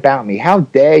anything about me. How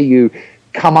dare you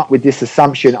come up with this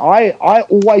assumption? I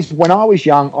always, when I was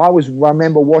young, I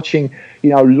remember watching,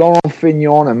 Laurent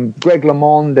Fignon and Greg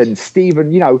LeMond and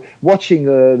Stephen, watching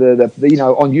the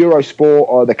on Eurosport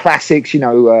or the classics,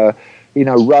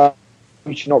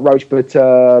 Roach, not Roach, but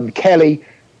Kelly,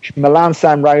 Milan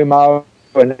San Remo,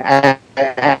 and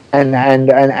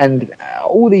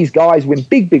all these guys win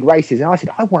big races, and I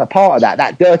said, I want a part of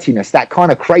that dirtiness, that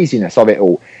kind of craziness of it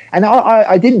all. And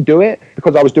I didn't do it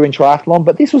because I was doing triathlon,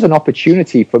 but this was an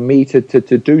opportunity for me to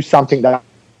do something that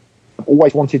I've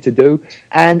always wanted to do.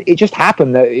 And it just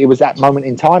happened that it was that moment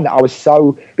in time that I was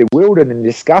so bewildered and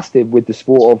disgusted with the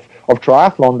sport of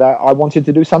triathlon that I wanted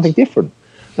to do something different.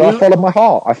 So I followed my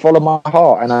heart,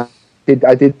 and I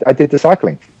did the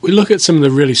cycling. We look at some of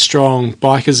the really strong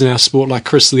bikers in our sport, like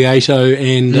Chris Lieto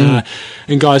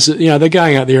and guys that, they're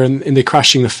going out there and they're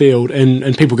crushing the field,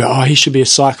 and people go, he should be a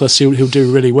cyclist, he'll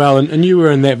do really well. And you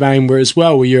were in that vein where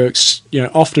you're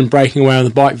often breaking away on the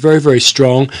bike, very, very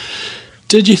strong.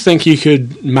 Did you think you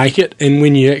could make it? And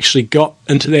when you actually got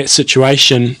into that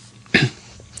situation,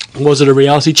 Was it a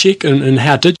reality check, and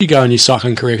how did you go in your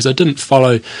cycling career? Because I didn't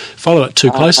follow it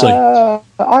too closely.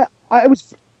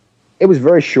 It was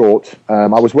very short. I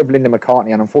was with Linda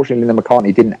McCartney, and unfortunately, Linda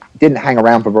McCartney didn't hang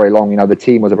around for very long. You know, the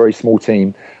team was a very small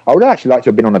team. I would actually like to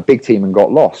have been on a big team and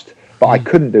got lost, but I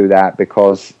couldn't do that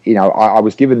because I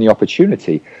was given the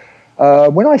opportunity.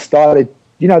 When I started,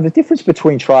 the difference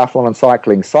between triathlon and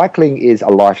cycling is a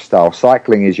lifestyle.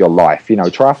 Cycling is your life.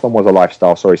 Triathlon was a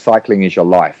lifestyle. Sorry, cycling is your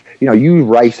life. You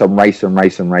race and race and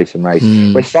race and race and race.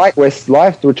 Where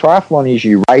triathlon is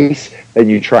you race, then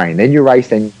you train. Then you race,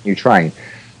 then you train.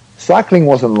 Cycling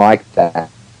wasn't like that.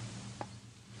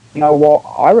 You know what?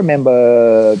 I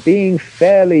remember being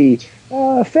I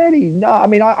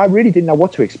really didn't know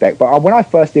what to expect. But when I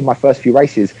first did my first few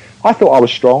races, I thought I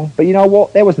was strong. But you know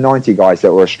what? There was 90 guys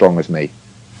that were as strong as me.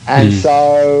 And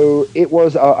so it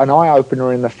was an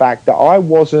eye-opener in the fact that I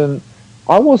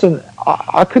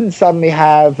couldn't suddenly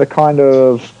have the kind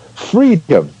of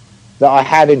freedom that I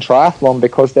had in triathlon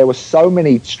because there were so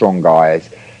many strong guys.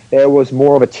 There was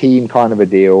more of a team kind of a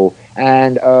deal,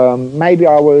 and maybe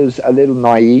I was a little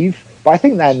naive, but I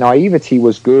think that naivety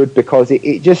was good because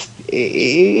it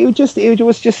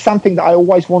was just something that I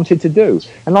always wanted to do.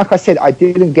 And like I said, I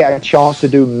didn't get a chance to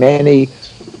do many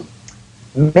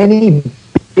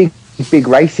big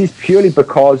races purely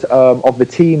because of the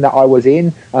team that I was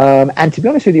in, and to be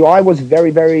honest with you, I was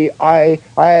I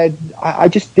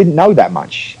just didn't know that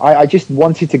much. I just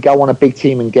wanted to go on a big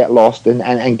team and get lost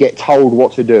and get told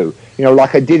what to do,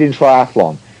 like I did in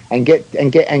triathlon, and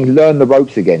learn the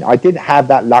ropes again. I didn't have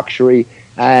that luxury,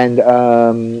 and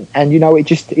it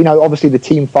just obviously the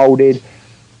team folded.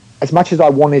 As much as I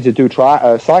wanted to do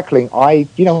cycling, I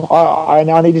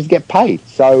needed to get paid.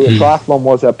 So triathlon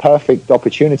was a perfect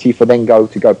opportunity for then go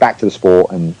back to the sport,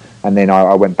 and then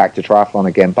I went back to triathlon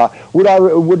again. But do I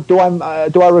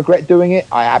regret doing it?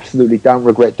 I absolutely don't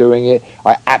regret doing it.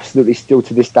 I absolutely still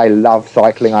to this day love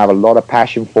cycling. I have a lot of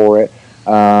passion for it,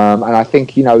 and I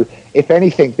think if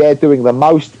anything, they're doing the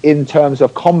most in terms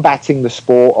of combating the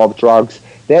sport of drugs.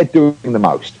 They're doing the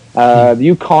most.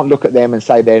 You can't look at them and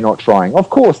say they're not trying. Of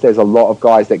course, there's a lot of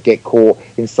guys that get caught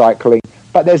in cycling,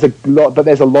 but there's a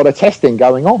lot of testing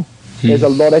going on. There's a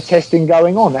lot of testing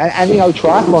going on, and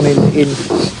triathlon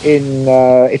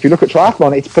if you look at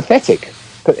triathlon, it's pathetic.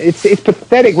 It's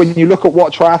pathetic when you look at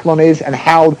what triathlon is and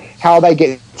how they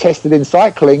get tested in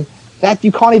cycling. That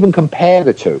you can't even compare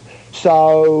the two.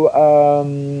 So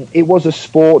it was a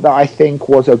sport that I think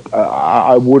was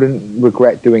I wouldn't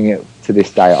regret doing it to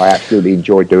this day. I absolutely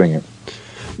enjoyed doing it.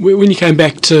 When you came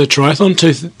back to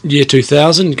triathlon, year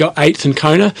 2000, you got 8th in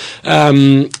Kona.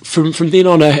 From then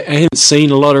on, I hadn't seen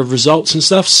a lot of results and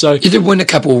stuff. So you did win a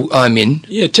couple Ironman.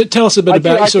 Yeah, tell us a bit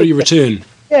about your return.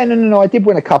 Yeah, no. I did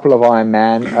win a couple of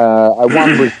Ironman. I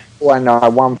won Brazil and I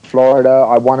won Florida.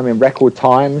 I won them in record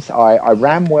times. I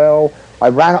ran well.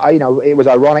 It was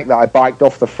ironic that I biked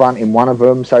off the front in one of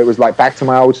them, so it was like back to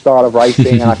my old style of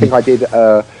racing. And I think I did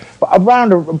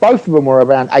both of them were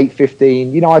around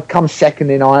 8:15. I'd come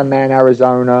second in Ironman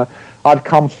Arizona. I'd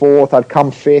come fourth. I'd come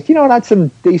fifth. And I had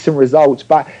some decent results.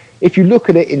 But if you look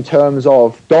at it in terms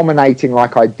of dominating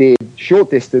like I did short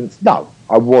distance, no,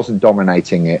 I wasn't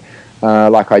dominating it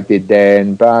like I did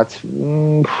then. But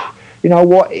you know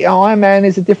what? Ironman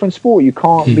is a different sport. You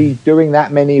can't be doing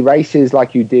that many races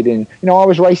like you did in... I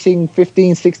was racing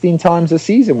 15, 16 times a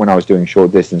season when I was doing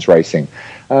short distance racing.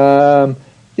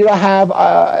 Did I have...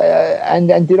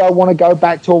 and did I want to go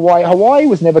back to Hawaii? Hawaii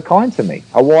was never kind to me.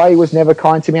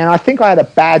 And I think I had a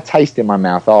bad taste in my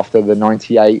mouth after the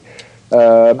 98...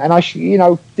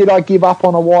 did I give up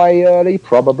on Hawaii early?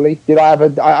 Probably.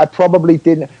 I probably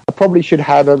didn't. I probably should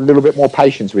have a little bit more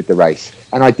patience with the race,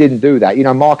 and I didn't do that.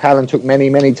 Mark Allen took many,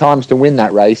 many times to win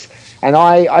that race, and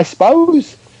I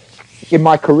suppose in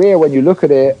my career, when you look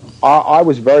at it, I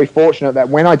was very fortunate that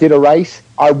when I did a race,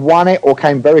 I won it or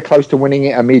came very close to winning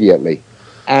it immediately.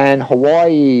 And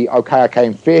Hawaii, I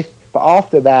came fifth, but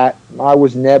after that, I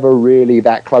was never really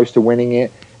that close to winning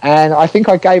it. And I think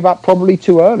I gave up probably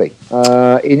too early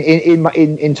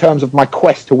in terms of my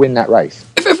quest to win that race.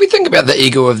 If we think about the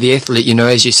ego of the athlete,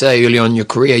 as you say, early on in your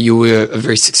career, you were a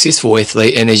very successful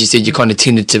athlete, and as you said, you kind of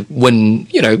tended to win,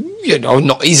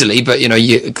 not easily, but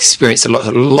you experienced a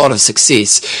lot of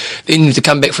success. Then to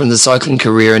come back from the cycling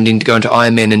career and then to go into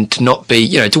Ironman and to not be,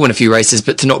 to win a few races,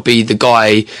 but to not be the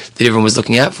guy that everyone was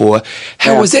looking out for.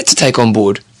 How was that to take on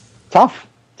board? Tough.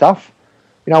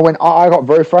 When I got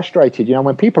very frustrated,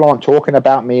 when people aren't talking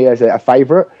about me as a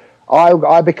favourite,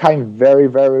 I became very,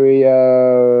 very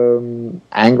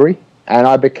angry. And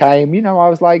I became, I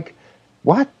was like,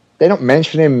 what? They're not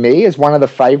mentioning me as one of the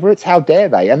favourites. How dare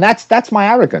they? And that's my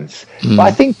arrogance. But I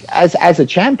think as a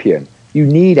champion, you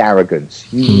need arrogance.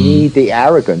 You need the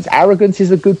arrogance. Arrogance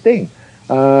is a good thing,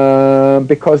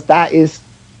 because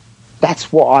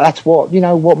that's what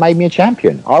what made me a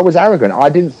champion. I was arrogant. I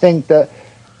didn't think that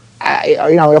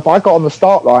if I got on the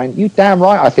start line, you damn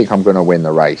right I think I'm going to win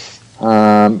the race.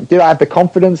 Did I have the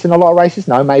confidence in a lot of races?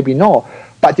 No, maybe not.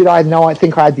 But did I know? I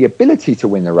think I had the ability to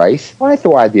win the race. Well, I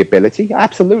thought I had the ability.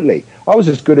 Absolutely. I was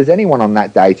as good as anyone on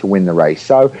that day to win the race.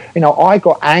 So, I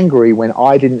got angry when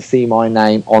I didn't see my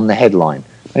name on the headline.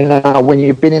 When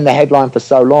you've been in the headline for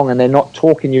so long and they're not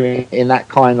talking you in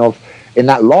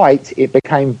that light, it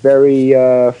became very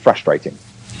frustrating.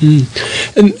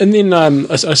 And then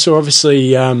I saw, obviously,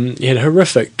 you had a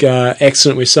horrific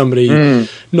accident where somebody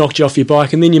knocked you off your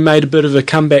bike, and then you made a bit of a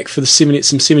comeback for some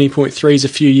 70.3s a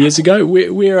few years ago.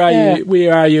 Where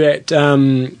are you at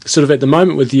sort of at the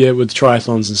moment with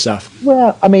triathlons and stuff?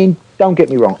 Well, I mean, don't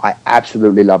get me wrong. I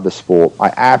absolutely love the sport.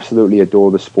 I absolutely adore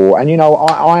the sport. And,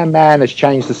 Ironman has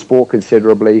changed the sport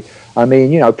considerably. I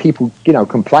mean, people,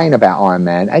 complain about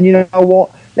Ironman. And you know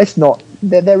what?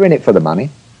 They're in it for the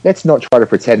money. Let's not try to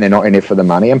pretend they're not in it for the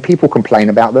money. And people complain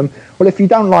about them. Well, if you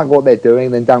don't like what they're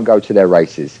doing, then don't go to their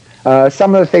races.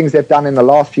 Some of the things they've done in the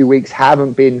last few weeks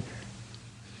haven't been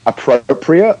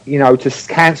appropriate, to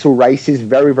cancel races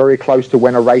very, very close to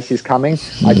when a race is coming.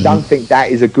 I don't think that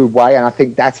is a good way, and I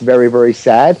think that's very, very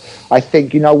sad. I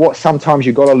think, sometimes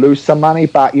you've got to lose some money,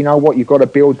 but you've got to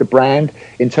build the brand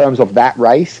in terms of that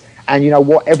race. And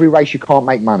every race you can't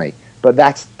make money. But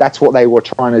that's what they were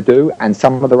trying to do, and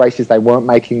some of the races they weren't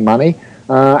making money,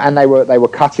 and they were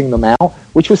cutting them out,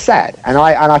 which was sad. And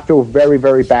I feel very,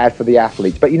 very bad for the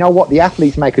athletes. But you know what? The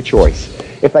athletes make a choice.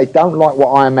 If they don't like what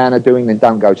Ironman are doing, then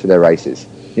don't go to their races.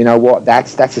 You know what?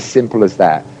 That's as simple as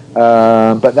that.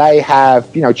 But they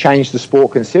have changed the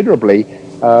sport considerably.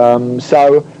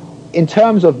 So in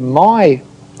terms of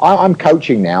I'm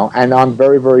coaching now, and I'm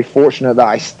very, very fortunate that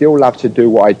I still love to do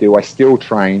what I do. I still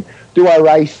train. Do I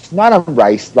race? No, I don't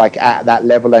race like at that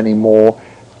level anymore.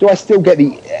 Do I still get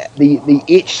the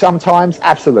itch sometimes?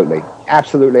 Absolutely.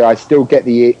 I still get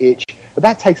the itch, but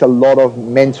that takes a lot of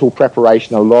mental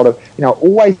preparation. A lot of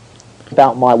always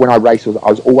about when I race, I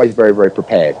was always very, very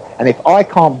prepared. And if I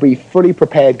can't be fully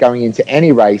prepared going into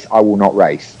any race, I will not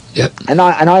race. Yep. And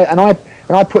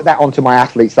I put that onto my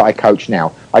athletes that I coach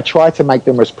now. I try to make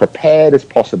them as prepared as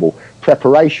possible.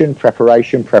 Preparation.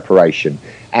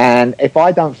 And if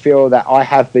I don't feel that I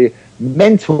have the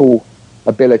mental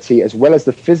ability as well as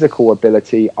the physical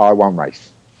ability, I won't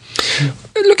race.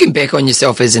 Looking back on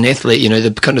yourself as an athlete,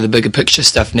 the kind of the bigger picture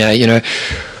stuff now,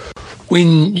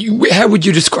 how would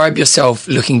you describe yourself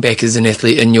looking back as an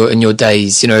athlete in your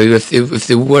days? If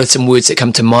there were some words that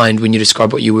come to mind when you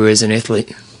describe what you were as an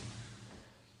athlete.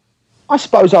 I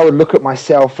suppose I would look at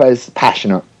myself as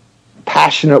passionate.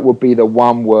 Passionate would be the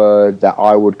one word that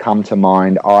I would come to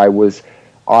mind. I always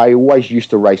used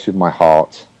to race with my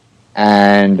heart,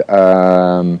 and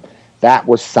that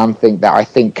was something that I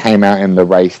think came out in the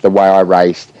race, the way I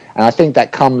raced, and I think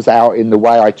that comes out in the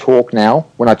way I talk now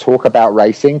when I talk about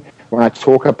racing, when I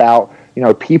talk about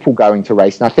people going to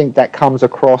race, and I think that comes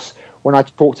across when I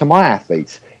talk to my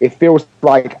athletes. It feels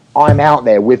like I'm out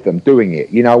there with them doing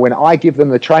it. When I give them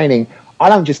the training, I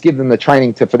don't just give them the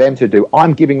training for them to do.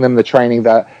 I'm giving them the training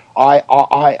that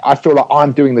I feel like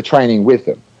I'm doing the training with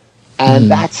them.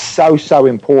 And that's so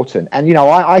important. And,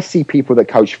 I see people that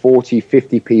coach 40,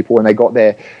 50 people and they've got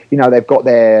their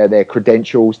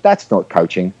credentials. That's not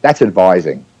coaching. That's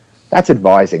advising.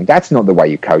 That's not the way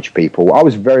you coach people. I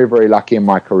was very, very lucky in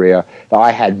my career that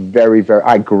I had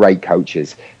I had great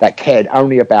coaches that cared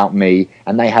only about me,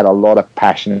 and they had a lot of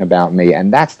passion about me.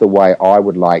 And that's the way I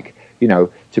would like,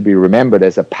 to be remembered,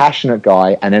 as a passionate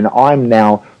guy. And then I'm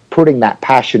now putting that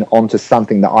passion onto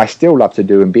something that I still love to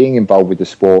do and being involved with the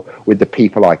sport, with the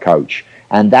people I coach.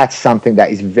 And that's something that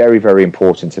is very, very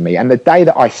important to me. And the day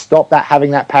that I stop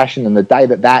having that passion, and the day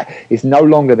that is no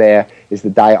longer there, is the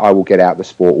day I will get out of the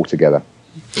sport altogether.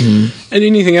 And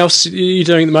anything else you're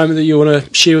doing at the moment that you want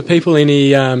to share with people?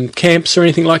 Any camps or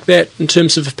anything like that, in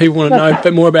terms of if people want to know a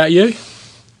bit more about you?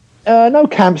 No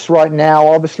camps right now.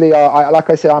 Obviously, like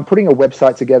I said, I'm putting a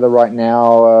website together right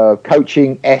now.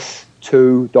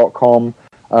 Coachings2.com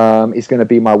is going to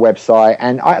be my website.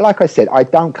 And like I said, I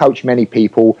don't coach many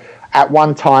people. At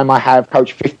one time, I have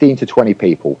coached 15 to 20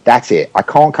 people. That's it. I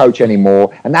can't coach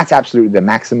anymore. And that's absolutely the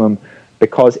maximum,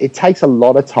 because it takes a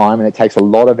lot of time and it takes a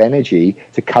lot of energy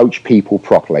to coach people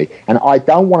properly. And I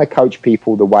don't want to coach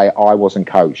people the way I wasn't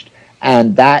coached.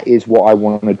 And that is what I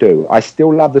want to do. I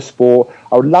still love the sport.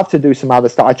 I would love to do some other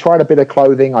stuff. I tried a bit of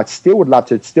clothing. I still would love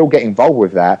to still get involved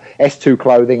with that. S2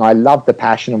 clothing. I love the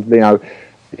passion of,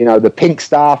 the pink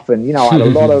stuff. And, I had a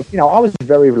lot of, I was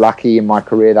very lucky in my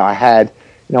career that I had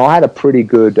a pretty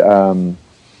good,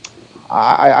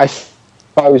 I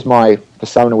suppose my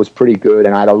persona was pretty good,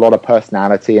 and I had a lot of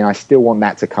personality, and I still want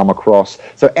that to come across.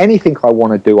 So anything I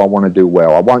want to do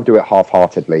well. I won't do it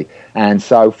half-heartedly. And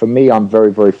so for me, I'm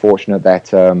very, very fortunate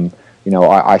that,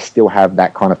 I still have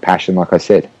that kind of passion, like I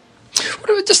said.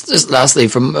 Just lastly,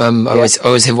 I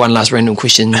always have one last random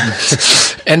question.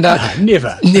 And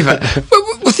Never.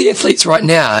 With the athletes right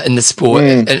now in the sport,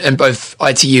 and both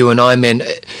ITU and Ironman,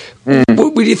 where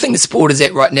do you think the sport is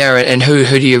at right now, and who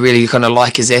do you really kind of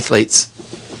like as athletes?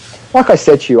 Like I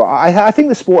said to you, I think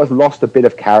the sport has lost a bit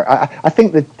of character. I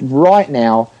think that right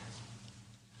now,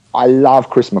 I love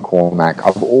Chris McCormack.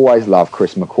 I've always loved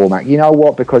Chris McCormack. You know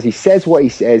what? Because he says what he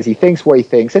says, he thinks what he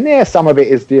thinks, and some of it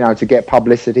is, to get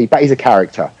publicity, but he's a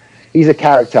character. He's a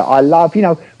character. I love,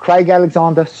 Craig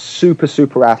Alexander, super,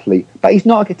 super athlete, but he's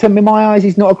not, to my eyes,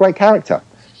 he's not a great character.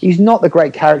 He's not the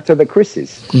great character that Chris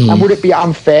is. And would it be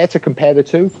unfair to compare the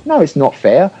two? No, it's not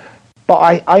fair.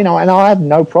 But I know, and I have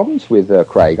no problems with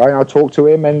Craig. I talk to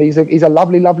him, and he's a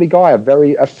lovely, lovely guy,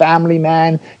 a family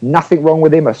man. Nothing wrong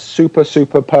with him. A super,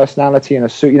 super personality,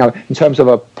 and in terms of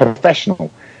a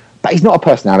professional. But he's not a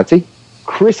personality.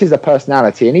 Chris is a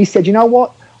personality, and he said, you know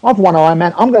what? I've won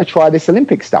Ironman. I'm going to try this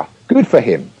Olympic stuff. Good for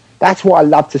him. That's what I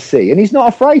love to see, and he's not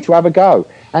afraid to have a go.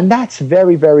 And that's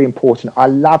very, very important. I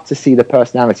love to see the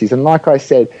personalities, and like I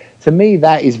said, to me,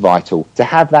 that is vital, to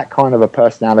have that kind of a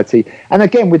personality. And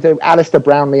again, with the Alistair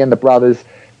Brownlee and the brothers,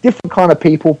 different kind of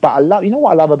people, but I love,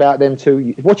 what I love about them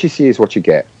too, what you see is what you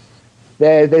get.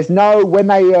 There's no, when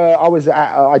they,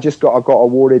 I got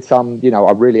awarded some,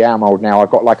 I really am old now, I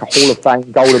got like a Hall of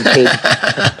Fame Golden Pig,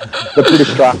 the British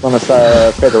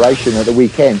Triathlon Federation at the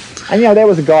weekend. And, there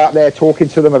was a guy up there talking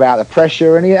to them about the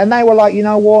pressure, and they were like, you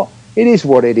know what, it is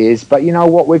what it is, but you know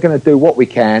what, we're going to do what we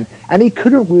can. And he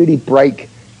couldn't really break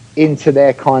into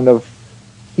their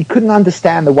he couldn't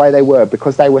understand the way they were,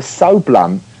 because they were so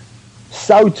blunt,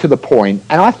 so to the point,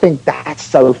 and I think that's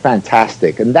so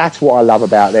fantastic. And that's what I love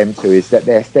about them too, is that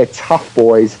they're tough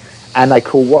boys, and they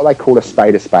call what they call a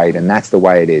spade, and that's the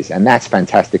way it is, and that's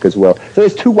fantastic as well. So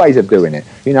there's two ways of doing it,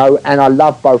 and I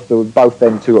love both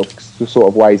them two sort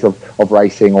of ways of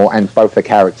racing, and both the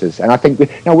characters. And I think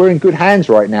we're in good hands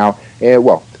right now.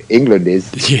 England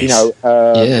is, yes.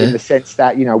 In the sense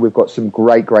that we've got some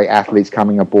great athletes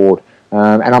coming aboard,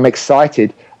 and I'm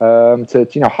excited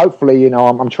to hopefully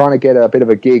I'm trying to get a bit of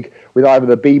a gig with either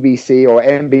the BBC or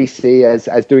NBC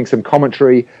as doing some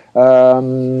commentary for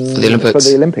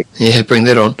the Olympics. Yeah, bring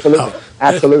that on.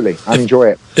 Absolutely. I enjoy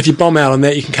it. If you bomb out on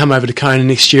that, you can come over to Kona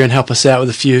next year and help us out with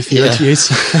a few interviews.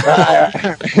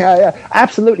 Yeah,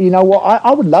 absolutely. You know what?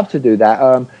 I would love to do that.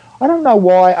 I don't know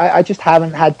why. I just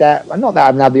haven't had that. Not that I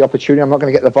haven't had the opportunity. I'm not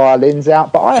going to get the violins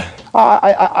out, but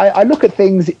I look at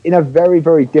things in a very,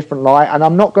 very different light, and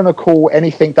I'm not going to call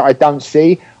anything that I don't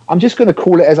see. I'm just going to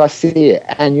call it as I see it.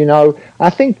 And, I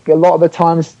think a lot of the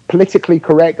times politically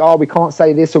correct, we can't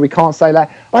say this or we can't say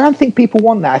that. I don't think people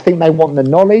want that. I think they want the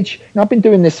knowledge. I've been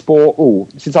doing this sport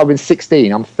since I've been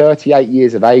 16. I'm 38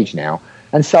 years of age now.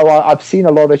 And so I've seen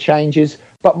a lot of changes,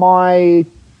 but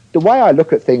the way I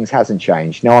look at things hasn't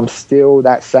changed. I'm still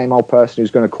that same old person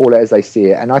who's going to call it as they see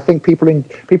it. And I think people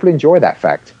enjoy that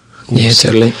fact. Yeah,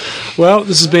 totally. Well,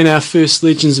 this has been our first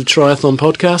Legends of Triathlon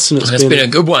podcast, and it's been a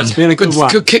good one. It's been a good one.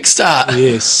 Good kickstart.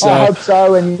 Yes. I hope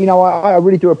so. And, I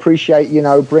really do appreciate,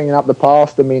 bringing up the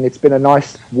past. I mean, it's been a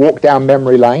nice walk down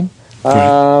memory lane.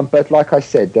 But like I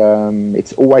said,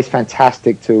 it's always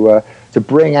fantastic to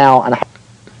bring out, and I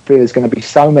feel there's going to be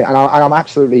so many. And I'm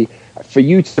absolutely... For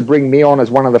you to bring me on as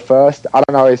one of the first, I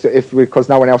don't know if because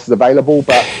no one else is available,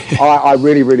 but I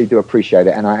really, really do appreciate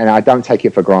it, and I don't take it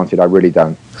for granted. I really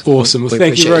don't. Awesome. Well,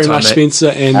 thank you very much, Spencer,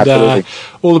 and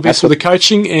all the best with the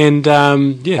coaching. And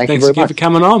thanks again for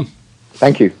coming on.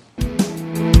 Thank you.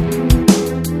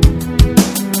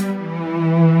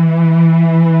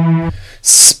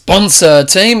 Sponsor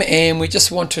team, and we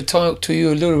just want to talk to you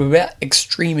a little bit about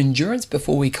Extreme Endurance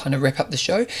before we kind of wrap up the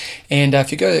show. And if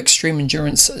you go to Extreme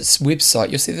Endurance's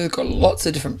website, you'll see they've got lots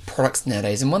of different products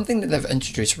nowadays, and one thing that they've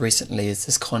introduced recently is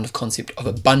this kind of concept of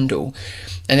a bundle.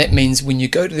 And that means when you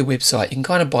go to the website, you can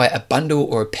kind of buy a bundle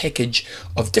or a package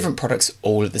of different products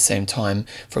all at the same time.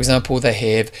 For example, they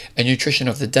have a nutrition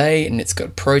of the day, and it's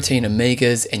got protein,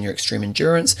 omegas, and your Extreme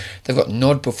Endurance. They've got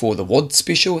Nod Before the WOD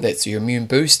special, that's your immune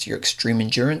boost, your Extreme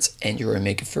Endurance, and your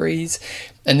omega 3s.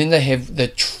 And then they have the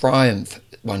Triumph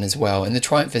one as well. And the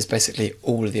Triumph is basically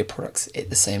all of their products at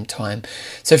the same time.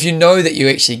 So if you know that you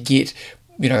actually get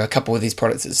a couple of these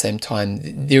products at the same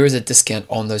time, there is a discount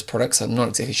on those products. I'm not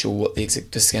exactly sure what the exact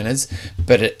discount is,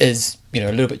 but it is a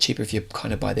little bit cheaper if you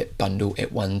kind of buy that bundle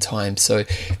at one time. So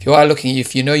if you are looking,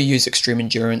 if you use Extreme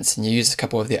Endurance and you use a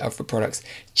couple of their other products,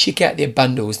 check out their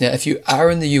bundles. Now, if you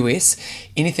are in the US,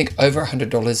 anything over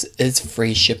 $100 is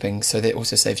free shipping, so that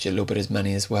also saves you a little bit of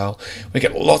money as well. We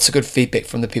get lots of good feedback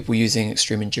from the people using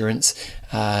Extreme Endurance.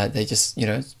 They just,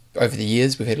 over the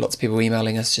years, we've had lots of people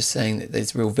emailing us just saying that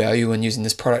there's real value in using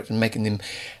this product and making them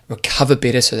recover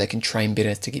better so they can train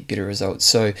better to get better results.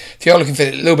 So if you are looking for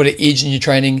a little bit of edge in your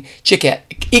training, check out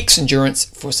X Endurance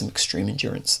for some extreme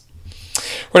endurance.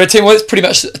 Right, team, well, that's pretty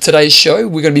much today's show.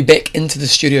 We're going to be back into the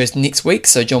studios next week.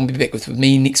 So John will be back with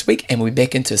me next week, and we'll be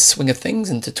back into swing of things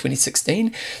into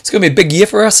 2016. It's going to be a big year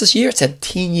for us this year. It's our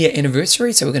 10-year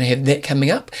anniversary, so we're going to have that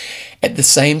coming up. At the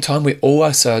same time, we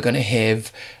also are going to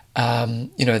have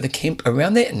the camp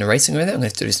around that and the racing around that. I'm going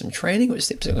to have to do some training, which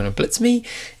steps are going to blitz me,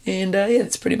 and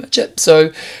that's pretty much it.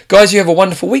 So guys, you have a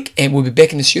wonderful week, and we'll be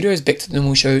back in the studios, back to the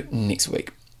normal show next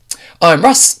week. I'm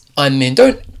Russ, I'm Man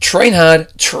Don't, train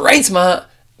hard, train smart,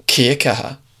 kia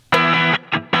kaha.